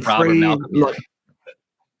Marcus, Rob, and Malcolm.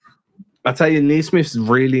 I tell you, Nesmith's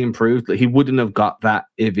really improved. He wouldn't have got that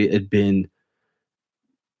if it had been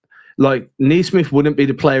Nesmith wouldn't be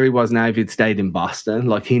the player he was now if he'd stayed in Boston.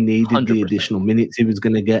 He needed 100%. The additional minutes he was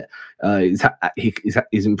going to get.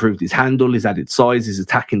 He's improved his handle. He's added size. He's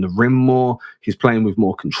attacking the rim more. He's playing with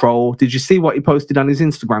more control. Did you see what he posted on his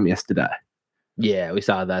Instagram yesterday? Yeah, we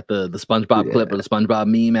saw that the SpongeBob clip or the SpongeBob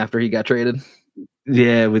meme after he got traded.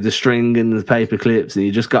 Yeah, with the string and the paper clips, and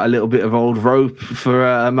he just got a little bit of old rope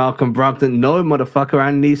for Malcolm Brogdon. No, motherfucker,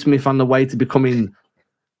 and Nesmith on the way to becoming,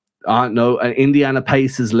 I don't know, an Indiana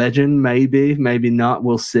Pacers legend, maybe not.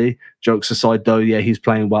 We'll see. Jokes aside, though, yeah, he's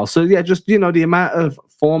playing well. So, yeah, just, the amount of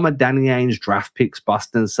former Danny Ainge draft picks,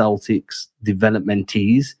 Boston Celtics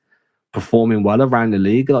developmentees performing well around the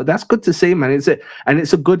league. That's good to see, man.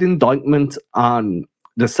 It's a good indictment on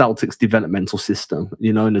the Celtics developmental system,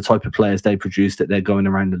 and the type of players they produce that they're going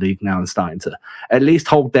around the league now and starting to at least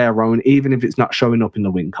hold their own, even if it's not showing up in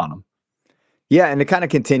the win column. Yeah, and to kind of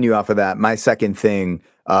continue off of that, my second thing,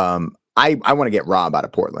 I want to get Rob out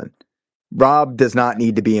of Portland. Rob does not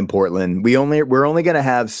need to be in Portland. We're only going to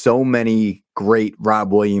have so many great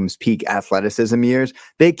Rob Williams peak athleticism years.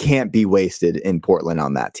 They can't be wasted in Portland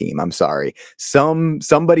on that team. I'm sorry.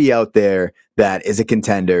 Somebody out there that is a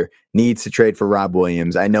contender needs to trade for Rob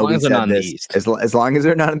Williams. I know we said this as long as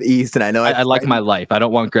they're not in the East, and I know I like my life. I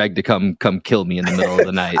don't want Greg to come kill me in the middle of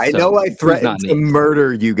the night. I know I threatened to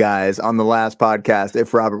murder you guys on the last podcast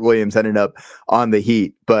if Robert Williams ended up on the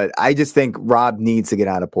Heat, but I just think Rob needs to get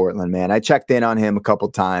out of Portland, man. I checked in on him a couple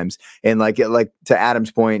times, and like to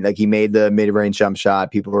Adam's point, he made the mid-range jump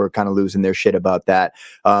shot. People were kind of losing their shit about that,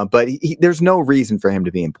 but there's no reason for him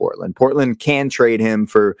to be in Portland. Portland can trade him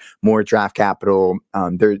for more draft capital.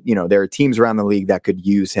 There are teams around the league that could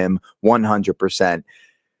use him 100%.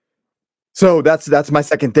 So that's my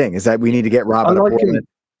second thing, is that we need to get Rob out of Portland.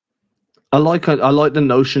 I like the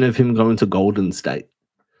notion of him going to Golden State.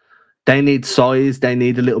 They need size. They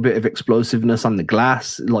need a little bit of explosiveness on the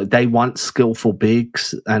glass. Like, they want skillful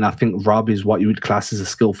bigs, and I think Rob is what you would class as a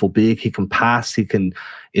skillful big. He can pass. He can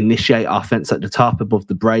initiate offense at the top above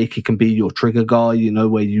the break. He can be your trigger guy,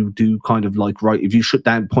 where you do kind of like, right, if you shut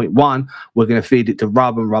down point one, we're going to feed it to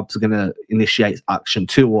Rob, and Rob's going to initiate action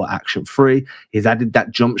 2 or action 3. He's added that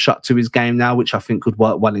jump shot to his game now, which I think could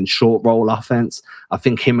work well in short roll offense. I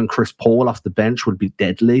think him and Chris Paul off the bench would be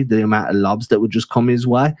deadly, the amount of lobs that would just come his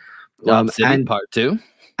way. And part 2.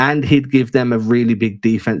 And he'd give them a really big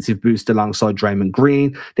defensive boost alongside Draymond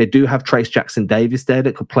Green. They do have Trace Jackson-Davis there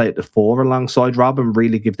that could play at the 4 alongside Rob and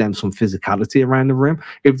really give them some physicality around the rim.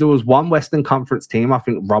 If there was one Western Conference team I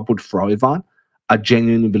think Rob would thrive on, I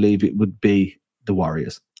genuinely believe it would be the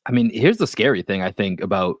Warriors. I mean, here's the scary thing, I think,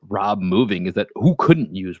 about Rob moving is that who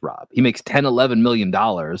couldn't use Rob? He makes $10-11 million.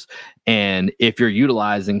 And if you're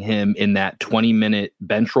utilizing him in that 20-minute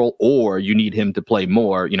bench role, or you need him to play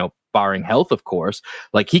more, barring health, of course,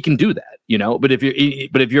 like, he can do that, but if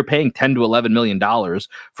you're paying $10 to $11 million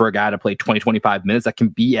for a guy to play 20-25 minutes, that can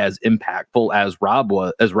be as impactful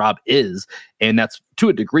as Rob is. And that's, to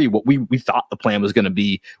a degree, what we thought the plan was going to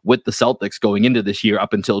be with the Celtics going into this year,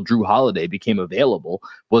 up until Drew Holiday became available,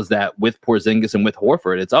 was that with Porzingis and with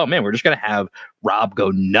Horford, it's, oh man, we're just going to have Rob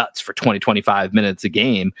go nuts for 20-25 minutes a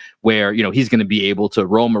game, where, he's going to be able to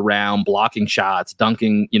roam around, blocking shots,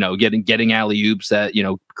 dunking, getting alley-oops at,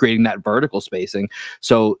 creating that vertical spacing.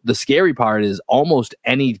 So the scary part is almost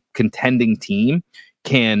any contending team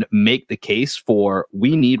can make the case for,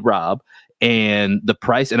 we need Rob, and the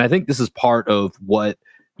price. And I think this is part of what,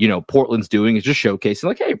 Portland's doing, is just showcasing,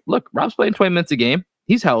 like, hey, look, Rob's playing 20 minutes a game.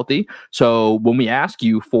 He's healthy. So when we ask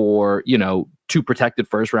you for, 2 protected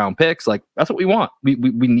first round picks, like, that's what we want. We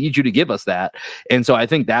need you to give us that. And so I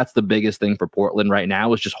think that's the biggest thing for Portland right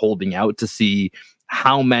now, is just holding out to see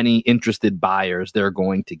how many interested buyers they're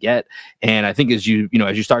going to get. And I think as you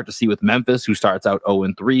start to see with Memphis, who starts out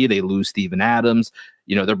 0-3, they lose Steven Adams.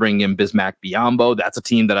 They're bringing in Bismack Biyombo. That's a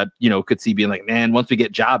team that I, could see being like, man, once we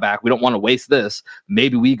get Ja back, we don't want to waste this.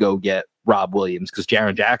 Maybe we go get Rob Williams, because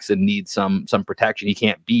Jaren Jackson needs some protection.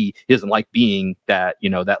 He doesn't like being that,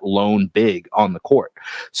 that lone big on the court.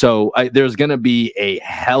 So there's going to be a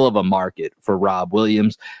hell of a market for Rob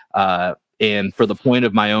Williams. And for the point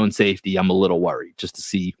of my own safety, I'm a little worried just to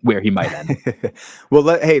see where he might end.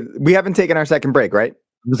 Well, hey, we haven't taken our second break, right?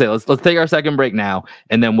 Let's take our second break now,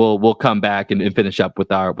 and then we'll come back and finish up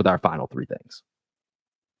with our final 3 things.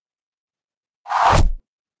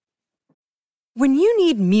 When you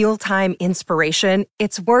need mealtime inspiration,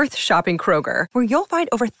 it's worth shopping Kroger, where you'll find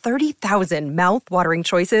over 30,000 mouth-watering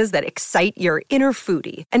choices that excite your inner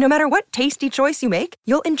foodie. And no matter what tasty choice you make,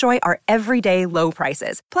 you'll enjoy our everyday low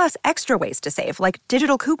prices, plus extra ways to save, like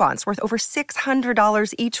digital coupons worth over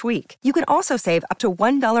 $600 each week. You can also save up to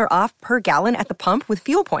 $1 off per gallon at the pump with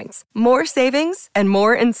fuel points. More savings and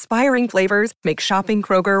more inspiring flavors make shopping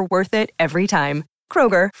Kroger worth it every time.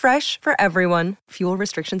 Kroger, fresh for everyone. Fuel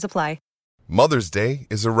restrictions apply. Mother's Day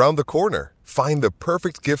is around the corner. Find the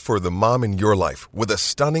perfect gift for the mom in your life with a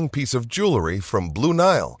stunning piece of jewelry from Blue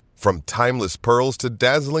Nile. From timeless pearls to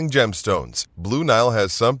dazzling gemstones, Blue Nile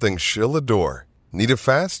has something she'll adore. Need it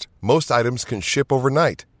fast? Most items can ship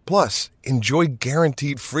overnight. Plus, enjoy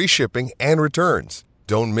guaranteed free shipping and returns.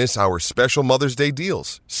 Don't miss our special Mother's Day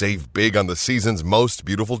deals. Save big on the season's most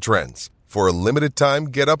beautiful trends. For a limited time,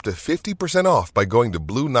 get up to 50% off by going to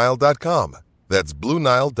BlueNile.com. That's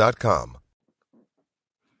BlueNile.com.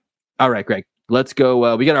 All right, Greg, let's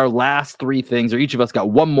go. We got our last 3 things, or each of us got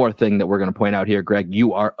one more thing that we're going to point out here. Greg,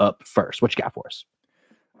 you are up first. What you got for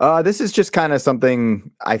us? This is just kind of something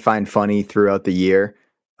I find funny throughout the year.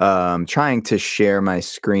 Trying to share my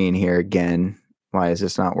screen here again. Why is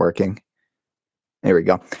this not working? There we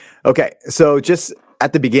go. Okay, so just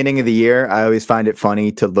at the beginning of the year, I always find it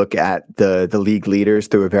funny to look at the league leaders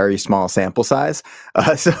through a very small sample size.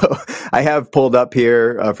 So I have pulled up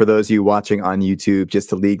here, for those of you watching on YouTube, just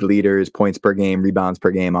the league leaders, points per game, rebounds per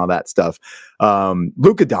game, all that stuff.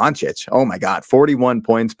 Luka Doncic, oh my God, 41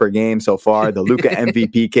 points per game so far. The Luka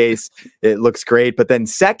MVP case, it looks great. But then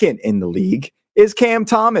second in the league is Cam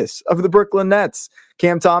Thomas of the Brooklyn Nets.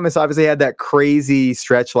 Cam Thomas obviously had that crazy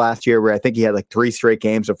stretch last year where I think he had like 3 straight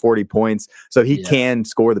games of 40 points. So he can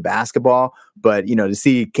score the basketball. But, to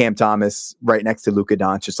see Cam Thomas right next to Luka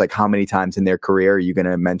Doncic, like how many times in their career are you going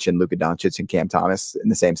to mention Luka Doncic and Cam Thomas in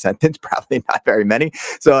the same sentence? Probably not very many.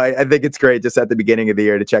 So I think it's great just at the beginning of the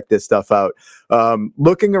year to check this stuff out.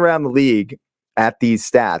 Looking around the league at these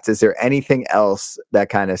stats, is there anything else that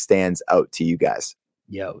kind of stands out to you guys?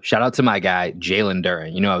 Yo, shout out to my guy, Jalen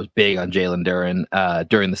Duren. I was big on Jalen Duren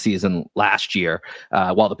during the season last year.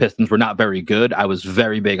 While the Pistons were not very good, I was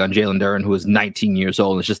very big on Jalen Duren, who is 19 years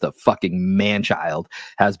old and is just a fucking man-child,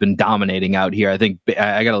 has been dominating out here. I think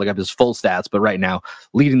I got to look up his full stats, but right now,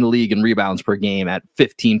 leading the league in rebounds per game at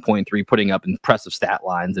 15.3, putting up impressive stat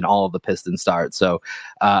lines in all of the Pistons starts. So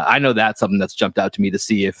I know that's something that's jumped out to me to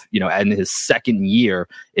see if, in his second year,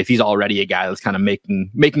 if he's already a guy that's kind of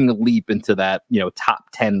making a leap into that, top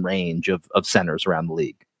 10 range of centers around the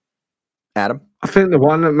league. Adam? I think the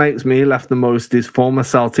one that makes me laugh the most is former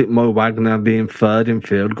Celtic Mo Wagner being third in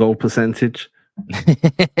field goal percentage.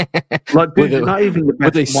 Like, dude, you're not even the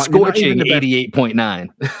best. With a scorching 88.9.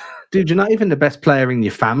 Dude, you're not even the best player in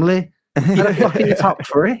your family. You're fucking top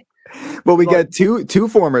 3. Well, we got two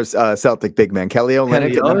former Celtic big men, Kelly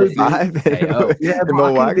Olynyk at number 5. Yeah, and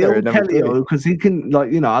Mo Wagner at number 3. Because he can,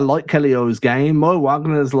 I like Kelly O's game. Mo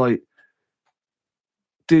Wagner's like,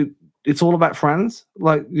 dude, it's all about Franz.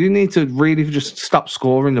 Like, you need to really just stop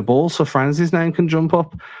scoring the ball so Franz's name can jump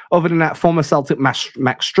up. Other than that, former Celtic Max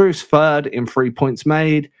Strus, third in 3 points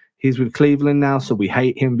made. He's with Cleveland now, so we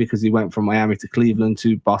hate him because he went from Miami to Cleveland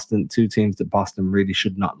to Boston, 2 teams that Boston really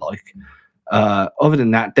should not like. Other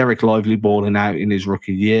than that, Derek Lively balling out in his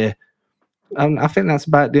rookie year. I think that's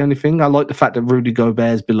about the only thing. I like the fact that Rudy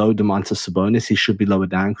Gobert is below Domantas Sabonis. He should be lower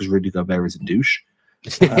down because Rudy Gobert is a douche.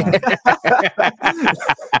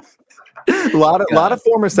 A lot of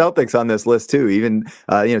former Celtics on this list too. Even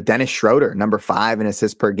Dennis Schroeder, number 5 in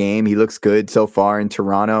assists per game. He looks good so far in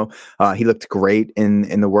Toronto. He looked great in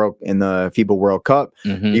the FIBA World Cup.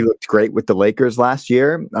 Mm-hmm. He looked great with the Lakers last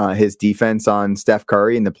year. His defense on Steph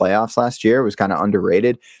Curry in the playoffs last year was kind of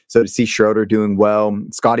underrated. So to see Schroeder doing well,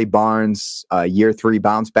 Scotty Barnes, year 3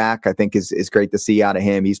 bounce back, I think is great to see out of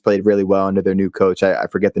him. He's played really well under their new coach. I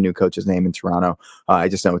forget the new coach's name in Toronto. I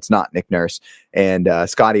just know it's not Nick Nurse. And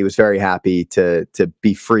Scotty was very happy to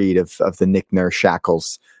be freed of the Nick Nurse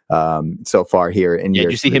shackles so far here in year.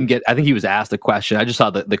 Did you see him get? I think he was asked a question. I just saw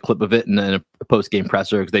the clip of it in a post game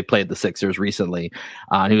presser because they played the Sixers recently.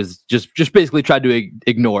 And he was just basically tried to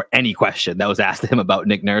ignore any question that was asked to him about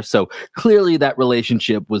Nick Nurse. So clearly that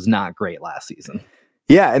relationship was not great last season.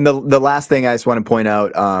 Yeah, and the last thing I just want to point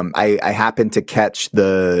out, I happened to catch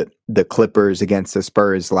the Clippers against the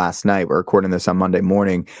Spurs last night. We're recording this on Monday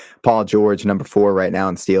morning. Paul George, number 4 right now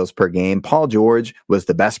in steals per game. Paul George was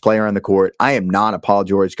the best player on the court. I am not a Paul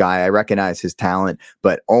George guy. I recognize his talent,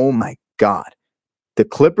 but oh my God, the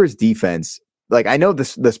Clippers defense. Like, I know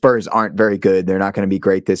the Spurs aren't very good. They're not going to be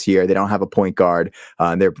great this year. They don't have a point guard.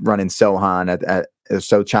 They're running Sochan at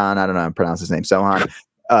Sochan. I don't know how to pronounce his name. Sochan.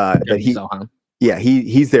 Sochan. Yeah,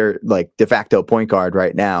 he's their like de facto point guard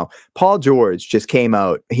right now. Paul George just came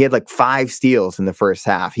out. He had like 5 steals in the first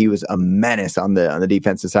half. He was a menace on the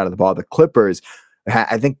defensive side of the ball. The Clippers,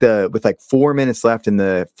 I think with like 4 minutes left in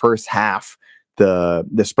the first half, the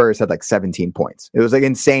Spurs had like 17 points. It was like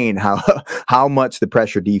insane how much the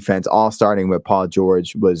pressure defense, all starting with Paul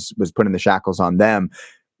George, was putting the shackles on them.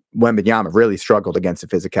 Wembanyama really struggled against the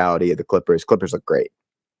physicality of the Clippers. Clippers look great.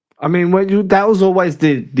 I mean, that was always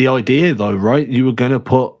the idea, though, right? You were going to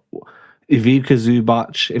put Ivica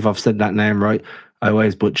Zubac, if I've said that name right, I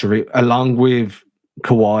always butcher it, along with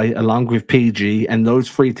Kawhi, along with PG, and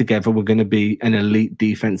those 3 together were going to be an elite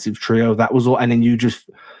defensive trio. That was all. And then you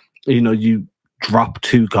just, you drop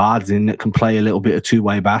 2 guards in that can play a little bit of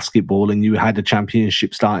 2-way basketball, and you had a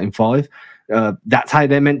championship starting 5. That's how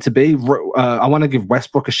they're meant to be. I want to give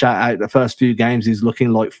Westbrook a shout out. The first few games, he's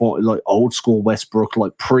looking like old school Westbrook,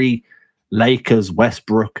 like pre-Lakers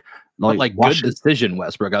Westbrook. Like good decision,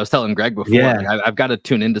 Westbrook. I was telling Greg before, I've got to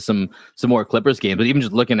tune into some more Clippers games. But even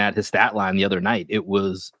just looking at his stat line the other night, it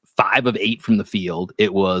was 5 of 8 from the field.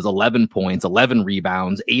 It was 11 points, 11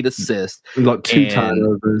 rebounds, 8 assists, like 2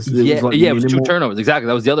 turnovers. It was 2 turnovers. Exactly,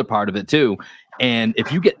 that was the other part of it too. And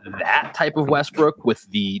if you get that type of Westbrook with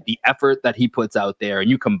the effort that he puts out there, and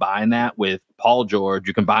you combine that with Paul George,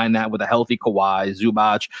 you combine that with a healthy Kawhi,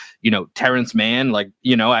 Zubac, Terrence Mann,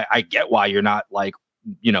 I get why you're not like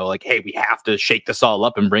you know, like, hey, we have to shake this all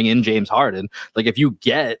up and bring in James Harden. Like, if you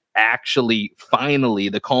get actually finally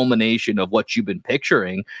the culmination of what you've been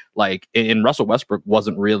picturing, like, and Russell Westbrook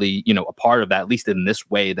wasn't really, you know, a part of that, at least in this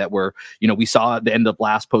way that we're, you know, we saw at the end of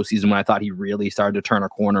last postseason when I thought he really started to turn a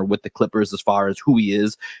corner with the Clippers as far as who he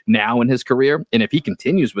is now in his career. And if he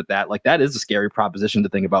continues with that, like, that is a scary proposition to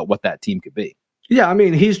think about what that team could be. Yeah, I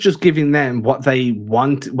mean, he's just giving them what they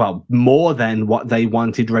want, well, more than what they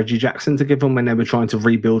wanted Reggie Jackson to give them when they were trying to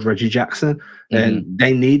rebuild Reggie Jackson. Mm-hmm. And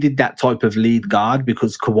they needed that type of lead guard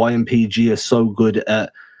because Kawhi and PG are so good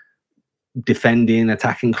at defending,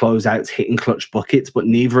 attacking closeouts, hitting clutch buckets, but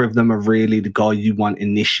neither of them are really the guy you want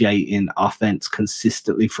initiating offense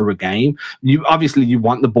consistently for a game. You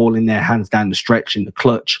want the ball in their hands down the stretch in the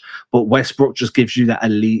clutch, but Westbrook just gives you that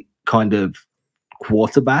elite kind of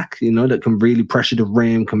quarterback, you know, that can really pressure the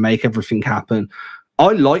rim, can make everything happen. I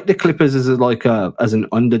like the Clippers as an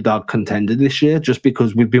underdog contender this year, just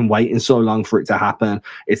because we've been waiting so long for it to happen.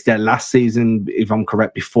 It's their last season, if I'm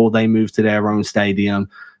correct, before they move to their own stadium.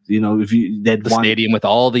 You know, stadium with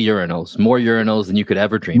all the urinals, more urinals than you could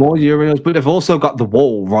ever dream. More urinals, but they've also got the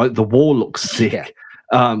wall, right? The wall looks sick.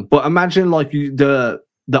 Yeah. But imagine like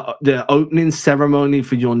the opening ceremony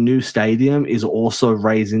for your new stadium is also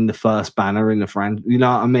raising the first banner in the franchise. You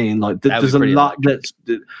know what I mean? Like there's a lot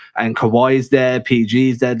and Kawhi is there, PG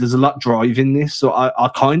is there. There's a lot driving this, so I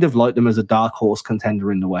kind of like them as a dark horse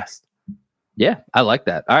contender in the West. Yeah, I like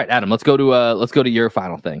that. All right, Adam, let's go to your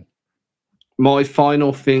final thing. My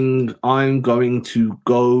final thing, I'm going to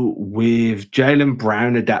go with Jaylen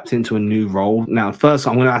Brown adapting to a new role. Now, first,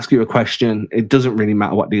 I'm going to ask you a question. It doesn't really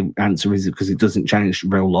matter what the answer is because it doesn't change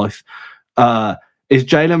real life. Is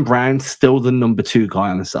Jaylen Brown still the number 2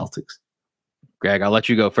 guy on the Celtics? Greg, I'll let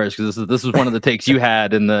you go first because this is one of the takes you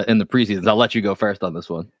had in the preseasons. I'll let you go first on this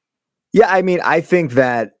one. Yeah, I mean, I think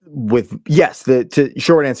that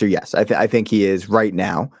short answer, yes. I think he is right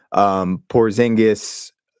now.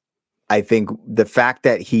 Porzingis, I think the fact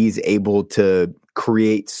that he's able to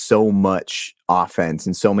create so much offense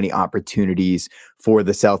and so many opportunities for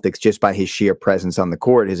the Celtics just by his sheer presence on the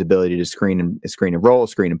court, his ability to screen and roll,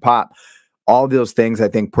 screen and pop, all those things. I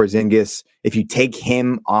think Porzingis, if you take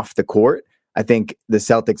him off the court, I think the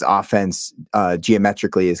Celtics offense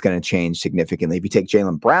geometrically is going to change significantly. If you take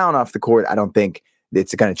Jaylen Brown off the court, I don't think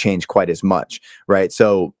it's going to change quite as much, right?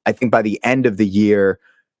 So I think by the end of the year,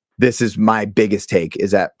 this is my biggest take,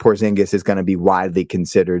 is that Porzingis is going to be widely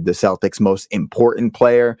considered the Celtics' most important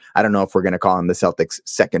player. I don't know if we're going to call him the Celtics'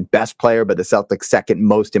 second best player, but the Celtics' second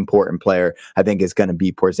most important player, I think, is going to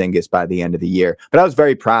be Porzingis by the end of the year. But I was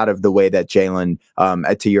very proud of the way that Jaylen,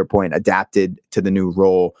 to your point, adapted to the new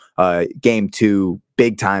role. Game 2,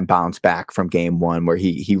 big time bounce back from game 1, where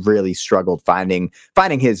he really struggled finding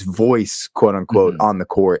his voice, quote unquote, on the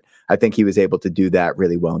court. I think he was able to do that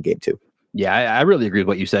really well in game 2. Yeah, I really agree with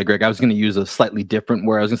what you said, Greg. I was going to use a slightly different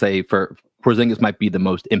word. I was going to say for Porzingis might be the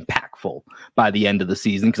most impactful by the end of the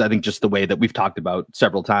season, because I think just the way that we've talked about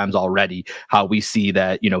several times already, how we see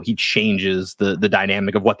that, you know, he changes the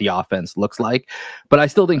dynamic of what the offense looks like. But I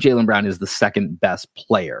still think Jaylen Brown is the second best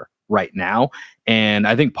player right now. And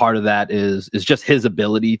I think part of that is just his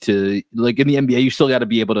ability to, like, in the NBA, you still got to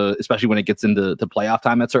be able to, especially when it gets into playoff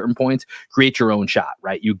time at certain points, create your own shot,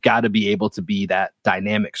 right? You got to be able to be that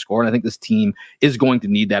dynamic scorer. And I think this team is going to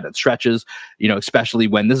need that at stretches, you know, especially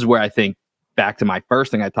when this is where I think, back to my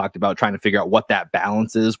first thing I talked about, trying to figure out what that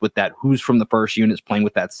balance is with that, who's from the first unit is playing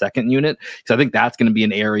with that second unit. Because I think that's going to be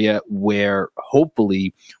an area where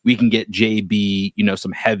hopefully we can get JB, you know,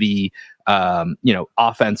 some heavy, you know,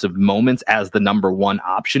 offensive moments as the number 1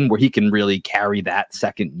 option, where he can really carry that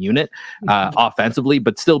second unit offensively,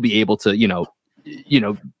 but still be able to, you know,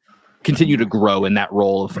 continue to grow in that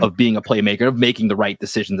role of being a playmaker, of making the right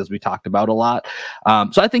decisions, as we talked about a lot.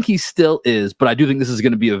 So I think he still is, but I do think this is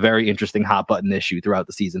going to be a very interesting hot button issue throughout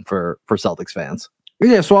the season for Celtics fans.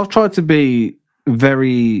 Yeah, so I've tried to be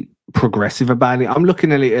very progressive about it. I'm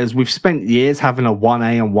looking at it as we've spent years having a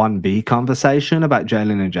 1A and 1B conversation about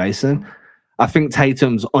Jaylen and Jason. I think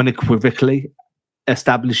Tatum's unequivocally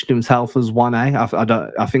established himself as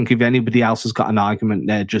 1A. I think if anybody else has got an argument,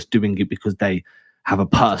 they're just doing it because they have a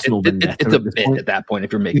personal vendetta. It's a bit at that point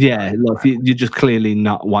if you're making look, you're just clearly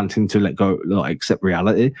not wanting to let go, like, accept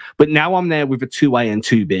reality. But now I'm there with a 2A and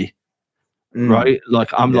 2B, right? Like,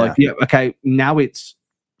 I'm like, yeah, okay, now it's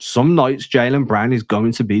some nights Jaylen Brown is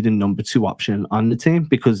going to be the number 2 option on the team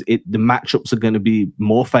because the matchups are going to be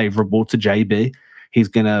more favorable to JB.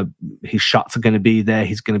 His shots are going to be there.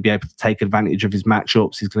 He's going to be able to take advantage of his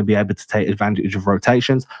matchups. He's going to be able to take advantage of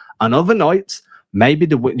rotations. On other nights, maybe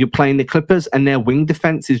you're playing the Clippers and their wing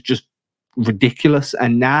defense is just ridiculous.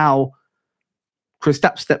 And now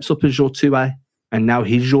Kristaps steps up as your 2A, and now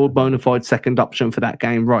he's your bona fide second option for that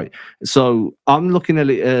game, right? So I'm looking at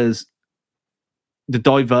it as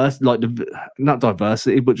not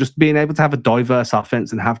diversity, but just being able to have a diverse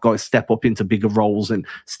offense and have guys step up into bigger roles and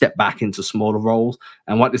step back into smaller roles.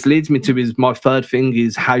 And what this leads me to is my third thing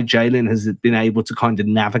is how Jalen has been able to kind of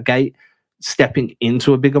navigate stepping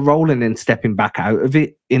into a bigger role and then stepping back out of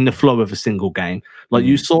it in the flow of a single game. Like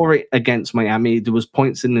you saw it against Miami. There was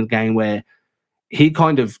points in the game where he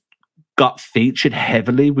kind of got featured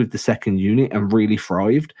heavily with the second unit and really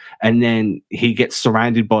thrived. And then he gets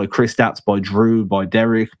surrounded by Kristaps, by Drew, by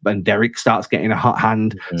Derek, and Derek starts getting a hot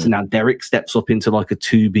hand. So now Derek steps up into like a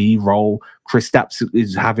 2B role. Kristaps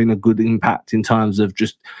is having a good impact in terms of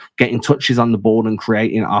just getting touches on the ball and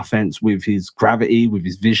creating offense with his gravity, with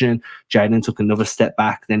his vision. Jalen took another step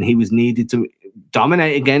back. Then he was needed to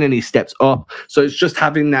dominate again and he steps up. So it's just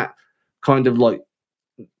having that kind of like,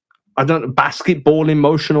 basketball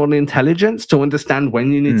emotional intelligence to understand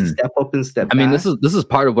when you need to step up and step back. I mean, this is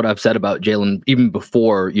part of what I've said about Jalen even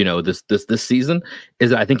before, this season, is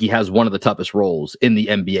that I think he has one of the toughest roles in the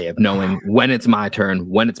NBA of knowing when it's my turn,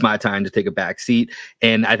 when it's my time to take a back seat.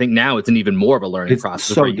 And I think now it's an even more of a learning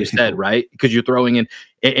process, like you said, right? Because you're throwing in,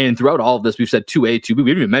 and throughout all of this, we've said 2A, 2B. We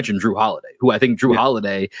didn't even mention Drew Holiday, who I think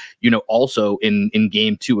Holiday, also in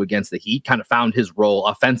game 2 against the Heat kind of found his role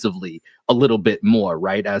offensively a little bit more,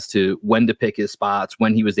 right? As to when to pick his spots,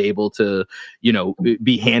 when he was able to,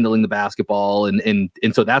 be handling the basketball. And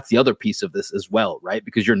so that's the other piece of this as well, right?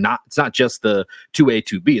 Because it's not just the 2A,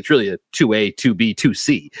 2B. It's really a 2A, 2B,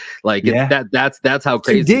 2C. Like that's how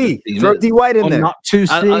crazy. 2D. Throw D White in there. Not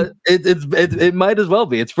 2C. It might as well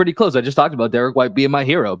be. It's pretty close. I just talked about Derek White being my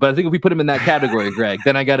hero, but I think if we put him in that category, Greg,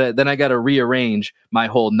 then I gotta rearrange my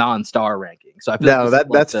whole non-star ranking. So I feel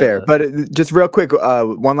that's fair. But just real quick,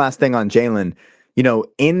 one last thing on Jalen.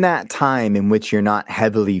 In that time in which you're not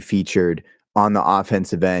heavily featured on the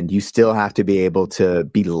offensive end, you still have to be able to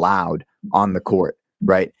be loud on the court,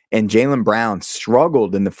 right? And Jaylen Brown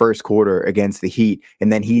struggled in the first quarter against the Heat,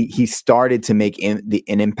 and then he started to make an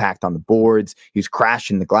impact on the boards. He was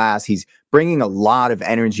crashing the glass. He's bringing a lot of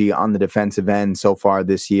energy on the defensive end so far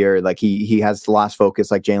this year. Like he has lost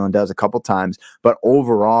focus like Jalen does a couple times, but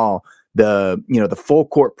overall, the full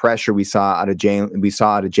court pressure we saw out of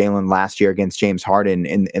Jalen last year against James Harden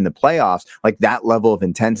in the playoffs, like that level of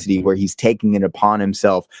intensity where he's taking it upon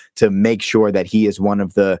himself to make sure that he is one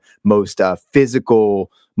of the most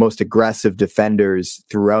physical, most aggressive defenders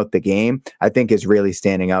throughout the game, I think is really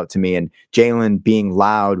standing out to me. And Jalen being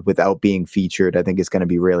loud without being featured, I think is going to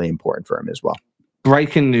be really important for him as well.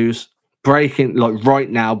 Breaking news. The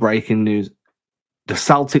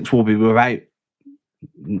Celtics will be without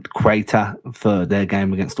Crater for their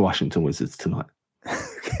game against the Washington Wizards tonight.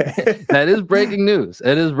 That is breaking news.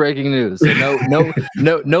 So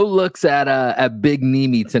no looks at Big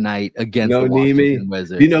Nemi tonight against the Washington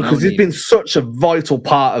Wizards. Because he's been such a vital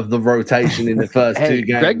part of the rotation in the first two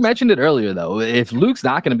games. Greg mentioned it earlier, though. If Luke's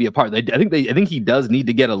not going to be a part, I think he does need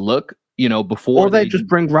to get a look. Before or they just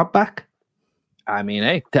bring Rob back. I mean,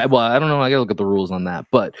 hey, I don't know. I got to look at the rules on that,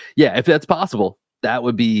 but yeah, if that's possible. That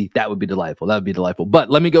would be delightful.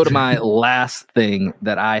 But let me go to my last thing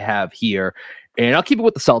that I have here, and I'll keep it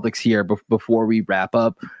with the Celtics here before we wrap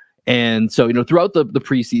up. And so, throughout the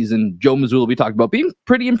preseason, Joe Mazzulla, we talked about being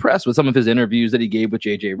pretty impressed with some of his interviews that he gave with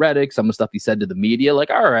JJ Redick, some of the stuff he said to the media,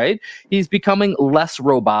 like, all right, he's becoming less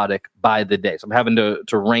robotic by the day. So I'm having to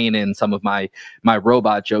rein in some of my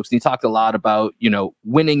robot jokes. And he talked a lot about,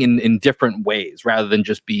 winning in different ways rather than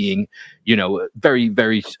just being, very,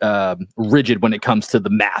 very rigid when it comes to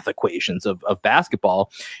the math equations of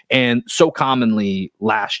basketball. And so commonly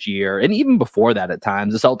last year, and even before that at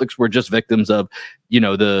times, the Celtics were just victims of,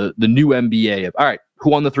 the new NBA of, all right,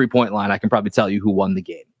 who won the 3-point line? I can probably tell you who won the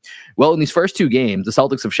game. Well, in these first two games, the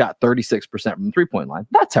Celtics have shot 36% from the 3-point line.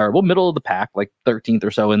 Not terrible, middle of the pack, like 13th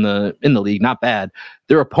or so in the league, not bad.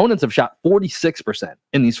 Their opponents have shot 46%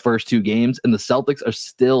 in these first two games, and the Celtics are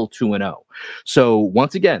still 2-0. So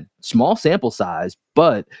once again, small sample size,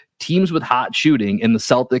 but teams with hot shooting, and the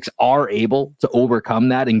Celtics are able to overcome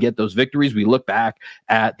that and get those victories. We look back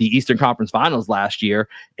at the Eastern Conference Finals last year,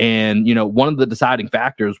 and one of the deciding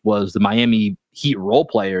factors was the Miami Heat role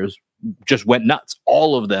players just went nuts.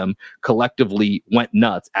 All of them collectively went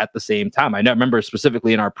nuts at the same time. I remember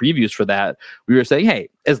specifically in our previews for that, we were saying, hey,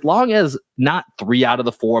 as long as not 3 out of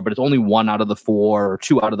the 4, but it's only 1 out of the 4 or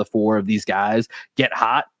 2 out of the 4 of these guys get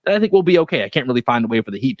hot, I think we'll be okay. I can't really find a way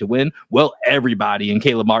for the Heat to win. Well, everybody, and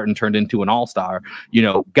Caleb Martin turned into an all-star,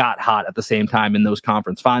 got hot at the same time in those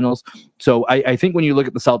conference finals. So I think when you look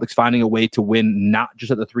at the Celtics finding a way to win, not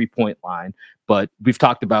just at the 3-point line, but we've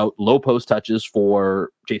talked about low post touches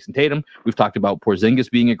for Jason Tatum. We've talked about Porzingis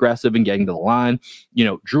being aggressive and getting to the line.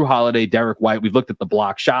 Drew Holiday, Derek White. We've looked at the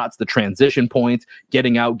block shots, the transition points,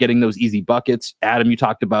 getting out, getting those easy buckets. Adam, you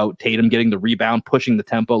talked about Tatum getting the rebound, pushing the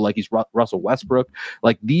tempo like he's Russell Westbrook.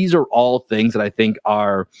 Like, these are all things that I think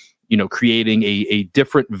are creating a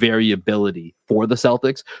different variability for the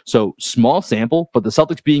Celtics. So small sample, but the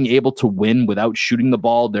Celtics being able to win without shooting the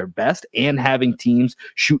ball their best and having teams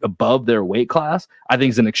shoot above their weight class, I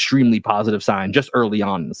think is an extremely positive sign just early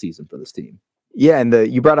on in the season for this team. Yeah, and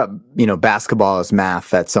you brought up, basketball is math.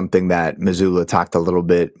 That's something that Mazzulla talked a little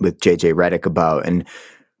bit with JJ Redick about. And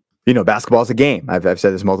basketball is a game. I've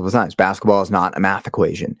said this multiple times. Basketball is not a math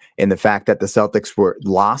equation. And the fact that the Celtics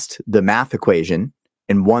lost the math equation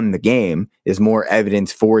and won the game is more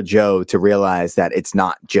evidence for Joe to realize that it's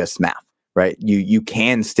not just math, right? You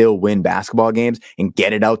can still win basketball games and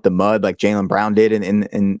get it out the mud like Jaylen Brown did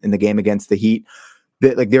in the game against the Heat.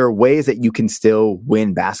 There are ways that you can still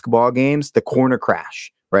win basketball games. The corner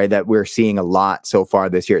crash, right, that we're seeing a lot so far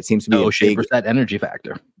this year. It seems to be a big that energy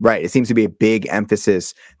factor. Right. It seems to be a big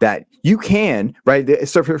emphasis that you can, right?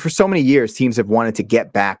 So for so many years, teams have wanted to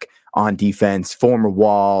get back on defense, form a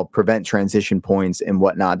wall, prevent transition points and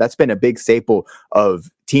whatnot. That's been a big staple of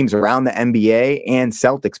teams around the NBA and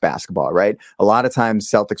Celtics basketball, right? A lot of times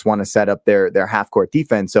Celtics want to set up their half-court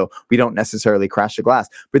defense so we don't necessarily crash the glass.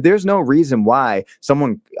 But there's no reason why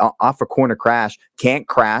someone off a corner crash can't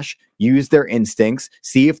crash, use their instincts,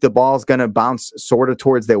 see if the ball's going to bounce sort of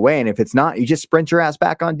towards their way. And if it's not, you just sprint your ass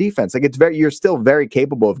back on defense. Like, you're still very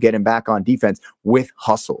capable of getting back on defense with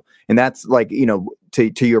hustle. And that's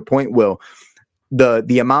to your point, Will,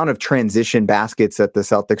 the amount of transition baskets that the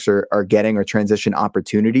Celtics are getting, or transition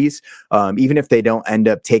opportunities, even if they don't end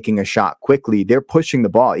up taking a shot quickly, they're pushing the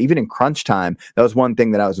ball. Even in crunch time, that was one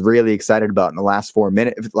thing that I was really excited about in the last 5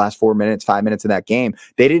 minutes of that game.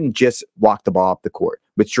 They didn't just walk the ball up the court,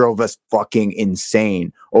 which drove us fucking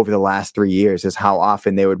insane over the last 3 years, is how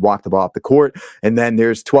often they would walk the ball up the court. And then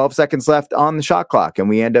there's 12 seconds left on the shot clock, and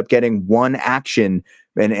we end up getting one action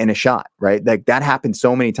and a shot, right? Like, that happened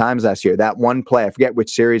so many times last year. That one play, I forget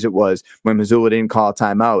which series it was, when Mazzulla didn't call a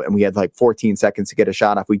timeout and we had like 14 seconds to get a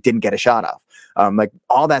shot off. We didn't get a shot off.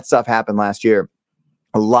 All that stuff happened last year.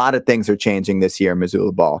 A lot of things are changing this year,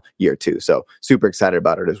 Mazzulla ball year 2. So super excited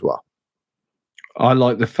about it as well. I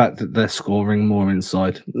like the fact that they're scoring more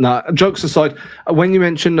inside. Now, jokes aside, when you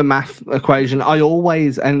mentioned the math equation, I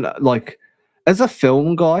always, as a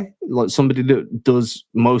film guy, like somebody that does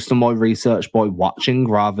most of my research by watching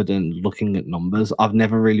rather than looking at numbers, I've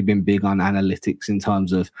never really been big on analytics in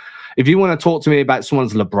terms of, if you want to talk to me about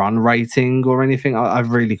someone's LeBron rating or anything, I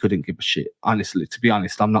really couldn't give a shit. Honestly, to be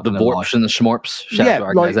honest, I'm not the Vorps and the Schmorps.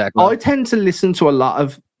 I tend to listen to a lot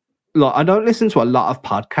of, I don't listen to a lot of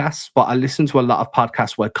podcasts, but I listen to a lot of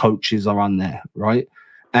podcasts where coaches are on there, right?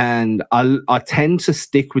 And I tend to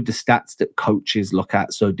stick with the stats that coaches look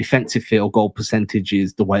at. So defensive field goal percentage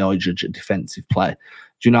is the way I judge a defensive play.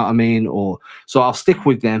 Do you know what I mean? So I'll stick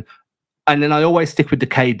with them. And then I always stick with the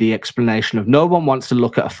KD explanation of no one wants to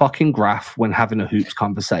look at a fucking graph when having a hoops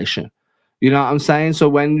conversation. You know what I'm saying? So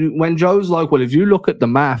when Joe's like, well, if you look at the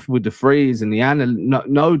math with the freeze and the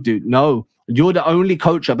no, dude, no. You're the only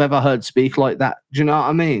coach I've ever heard speak like that. Do you know what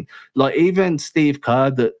I mean? Like, even Steve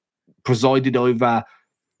Kerr, that presided over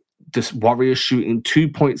this Warriors shooting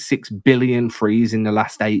 2.6 billion threes in the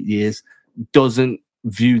last 8 years, doesn't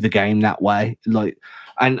view the game that way.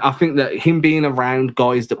 And I think that him being around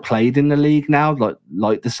guys that played in the league now,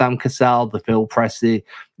 like the Sam Cassell, the Phil Pressey,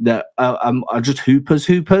 that are just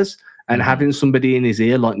hoopers, and having somebody in his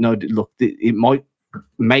ear like, no, look, it might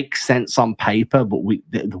make sense on paper, but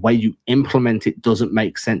the way you implement it doesn't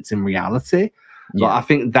make sense in reality. Yeah. I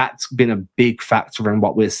think that's been a big factor in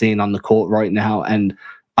what we're seeing on the court right now. And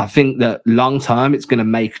I think that long term, it's going to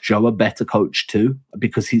make Joe a better coach too,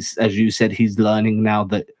 because he's, as you said, he's learning now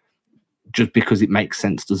that just because it makes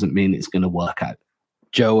sense doesn't mean it's going to work out.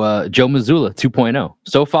 Joe Mazzulla 2.0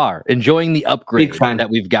 so far, enjoying the upgrade that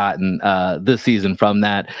we've gotten this season from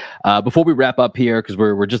that. Before we wrap up here, because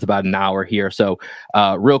we're just about an hour here, so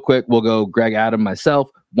real quick, we'll go Greg, Adam, myself.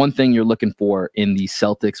 One thing you're looking for in the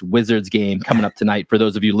Celtics Wizards game coming up tonight, for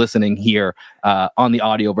those of you listening here on the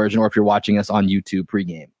audio version, or if you're watching us on YouTube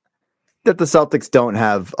pregame. That the Celtics don't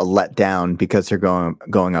have a letdown because they're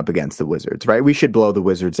going up against the Wizards, right? We should blow the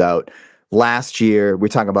Wizards out. Last year, we're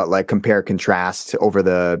talking about like compare contrast over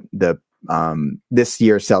the this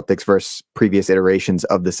year's Celtics versus previous iterations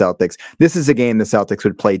of the Celtics. This is a game the Celtics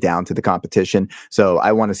would play down to the competition. So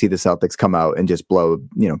I want to see the Celtics come out and just blow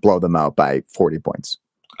them out by 40 points.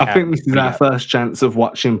 I think this is our first chance of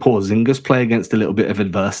watching Porzingis play against a little bit of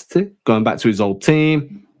adversity, going back to his old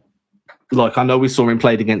team. Like, I know we saw him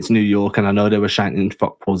played against New York, and I know they were shouting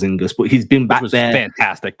fuck Porzingis, but he's been back there.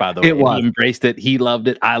 Fantastic, by the way. He embraced it. He loved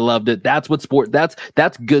it. I loved it. That's what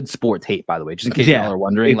that's good sports hate, by the way. Just in case y'all are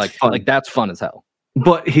wondering, like that's fun as hell.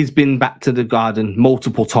 But he's been back to the Garden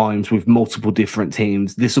multiple times with multiple different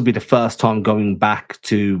teams. This will be the first time going back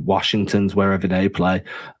to Washington's, wherever they play,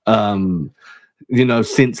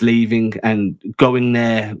 since leaving and going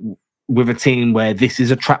there with a team where this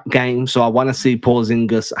is a trap game. So I want to see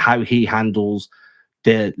Porzingis, how he handles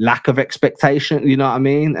the lack of expectation, you know what I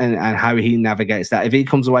mean? And how he navigates that. If he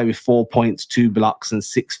comes away with 4 points, 2 blocks, and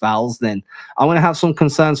 6 fouls, then I want to have some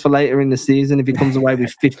concerns for later in the season. If he comes away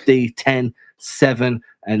with 50, 10, 7,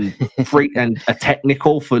 and 3, and a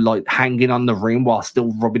technical for like hanging on the rim while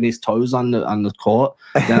still rubbing his toes on the court.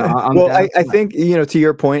 Then I think, to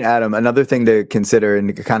your point, Adam, another thing to consider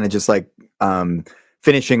and kind of just like,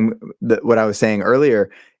 finishing what I was saying earlier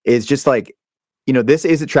is just like, this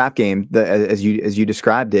is a trap game. As you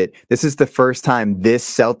described it, this is the first time this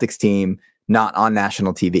Celtics team not on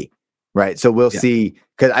national TV, right? So we'll see.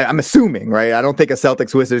 Because I'm assuming, right? I don't think a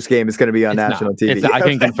Celtics Wizards game is going to be on national TV. I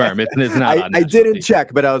can confirm it's not. I didn't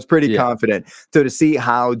check, but I was pretty confident. So to see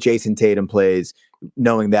how Jason Tatum plays,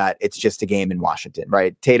 knowing that it's just a game in Washington,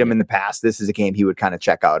 right? Tatum in the past, this is a game he would kind of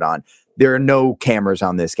check out on. There are no cameras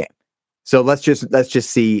on this game. So let's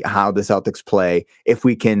just see how the Celtics play. If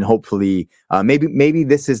we can hopefully, maybe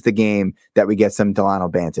this is the game that we get some Delano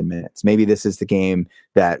Banton minutes. Maybe this is the game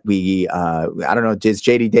that we, I don't know, is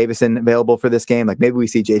JD Davison available for this game? Like maybe we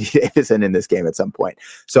see JD Davison in this game at some point.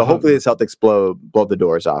 So hopefully the Celtics blow the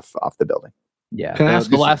doors off the building. Yeah. Can I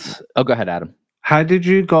ask go ahead, Adam. How did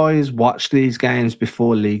you guys watch these games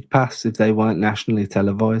before League Pass if they weren't nationally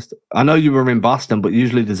televised? I know you were in Boston, but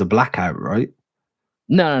usually there's a blackout, right?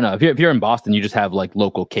 No. If you're in Boston, you just have like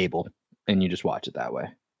local cable and you just watch it that way.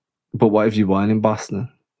 But what if you weren't in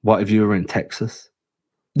Boston? What if you were in Texas?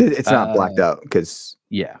 It's not blacked out because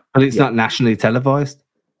but it's not nationally televised.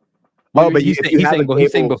 Well, but he's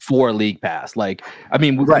saying before League Pass. Like, I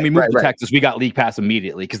mean, when we moved to Texas, we got League Pass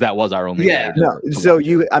immediately because that was our only. Yeah. No. So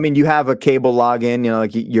you have a cable login.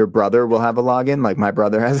 Like your brother will have a login. Like my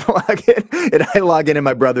brother has a login, and I log in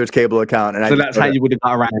my brother's cable account. And so that's how you would have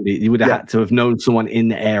got around it. You would have had to have known someone in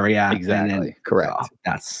the area. Exactly. Correct. Oh,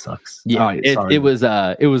 that sucks. Yeah. Right, it was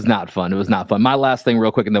not fun. It was not fun. My last thing,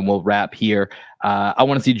 real quick, and then we'll wrap here. I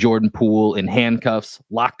want to see Jordan Poole in handcuffs,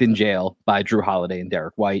 locked in jail by Drew Holiday and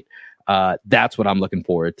Derek White. That's what I'm looking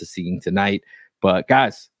forward to seeing tonight. But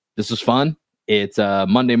guys, this was fun. It's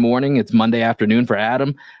Monday morning. It's Monday afternoon for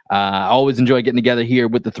Adam. I always enjoy getting together here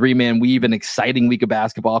with the 3-man weave. An exciting week of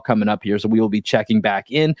basketball coming up here. So we will be checking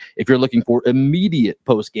back in. If you're looking for immediate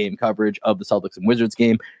post-game coverage of the Celtics and Wizards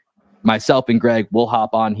game, myself and Greg will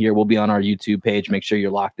hop on here. We'll be on our YouTube page. Make sure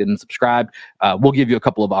you're locked in and subscribed. We'll give you a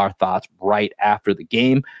couple of our thoughts right after the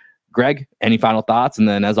game. Greg, any final thoughts? And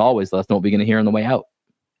then as always, let us know what we're going to hear on the way out.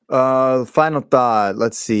 Final thought.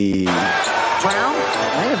 Let's see. Brown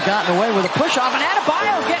may have gotten away with a push-off, and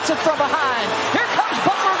Adebayo gets it from behind. Here comes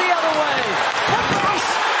Butler the other way.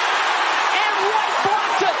 And White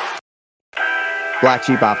blocked it. Black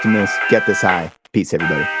Sheep Optimist, get this high. Peace,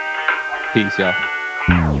 everybody. Peace, y'all.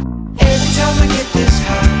 Every time I get this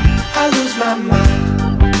high, I lose my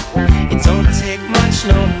mind. It don't take much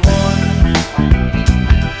no more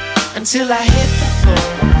until I hit the floor.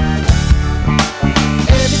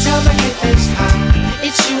 Every time I get this high,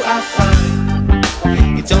 it's you I find.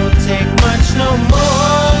 It don't take much no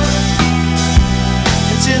more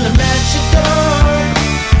until I'm at your door.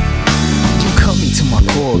 You cut me to my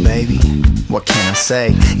core, baby. What can I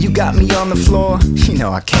say? You got me on the floor, you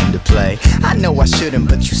know I came to play. I know I shouldn't,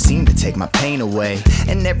 but you seem to take my pain away.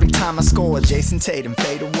 And every time I score, Jason Tatum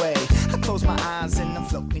fade away. I close my eyes and I'm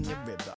floating in your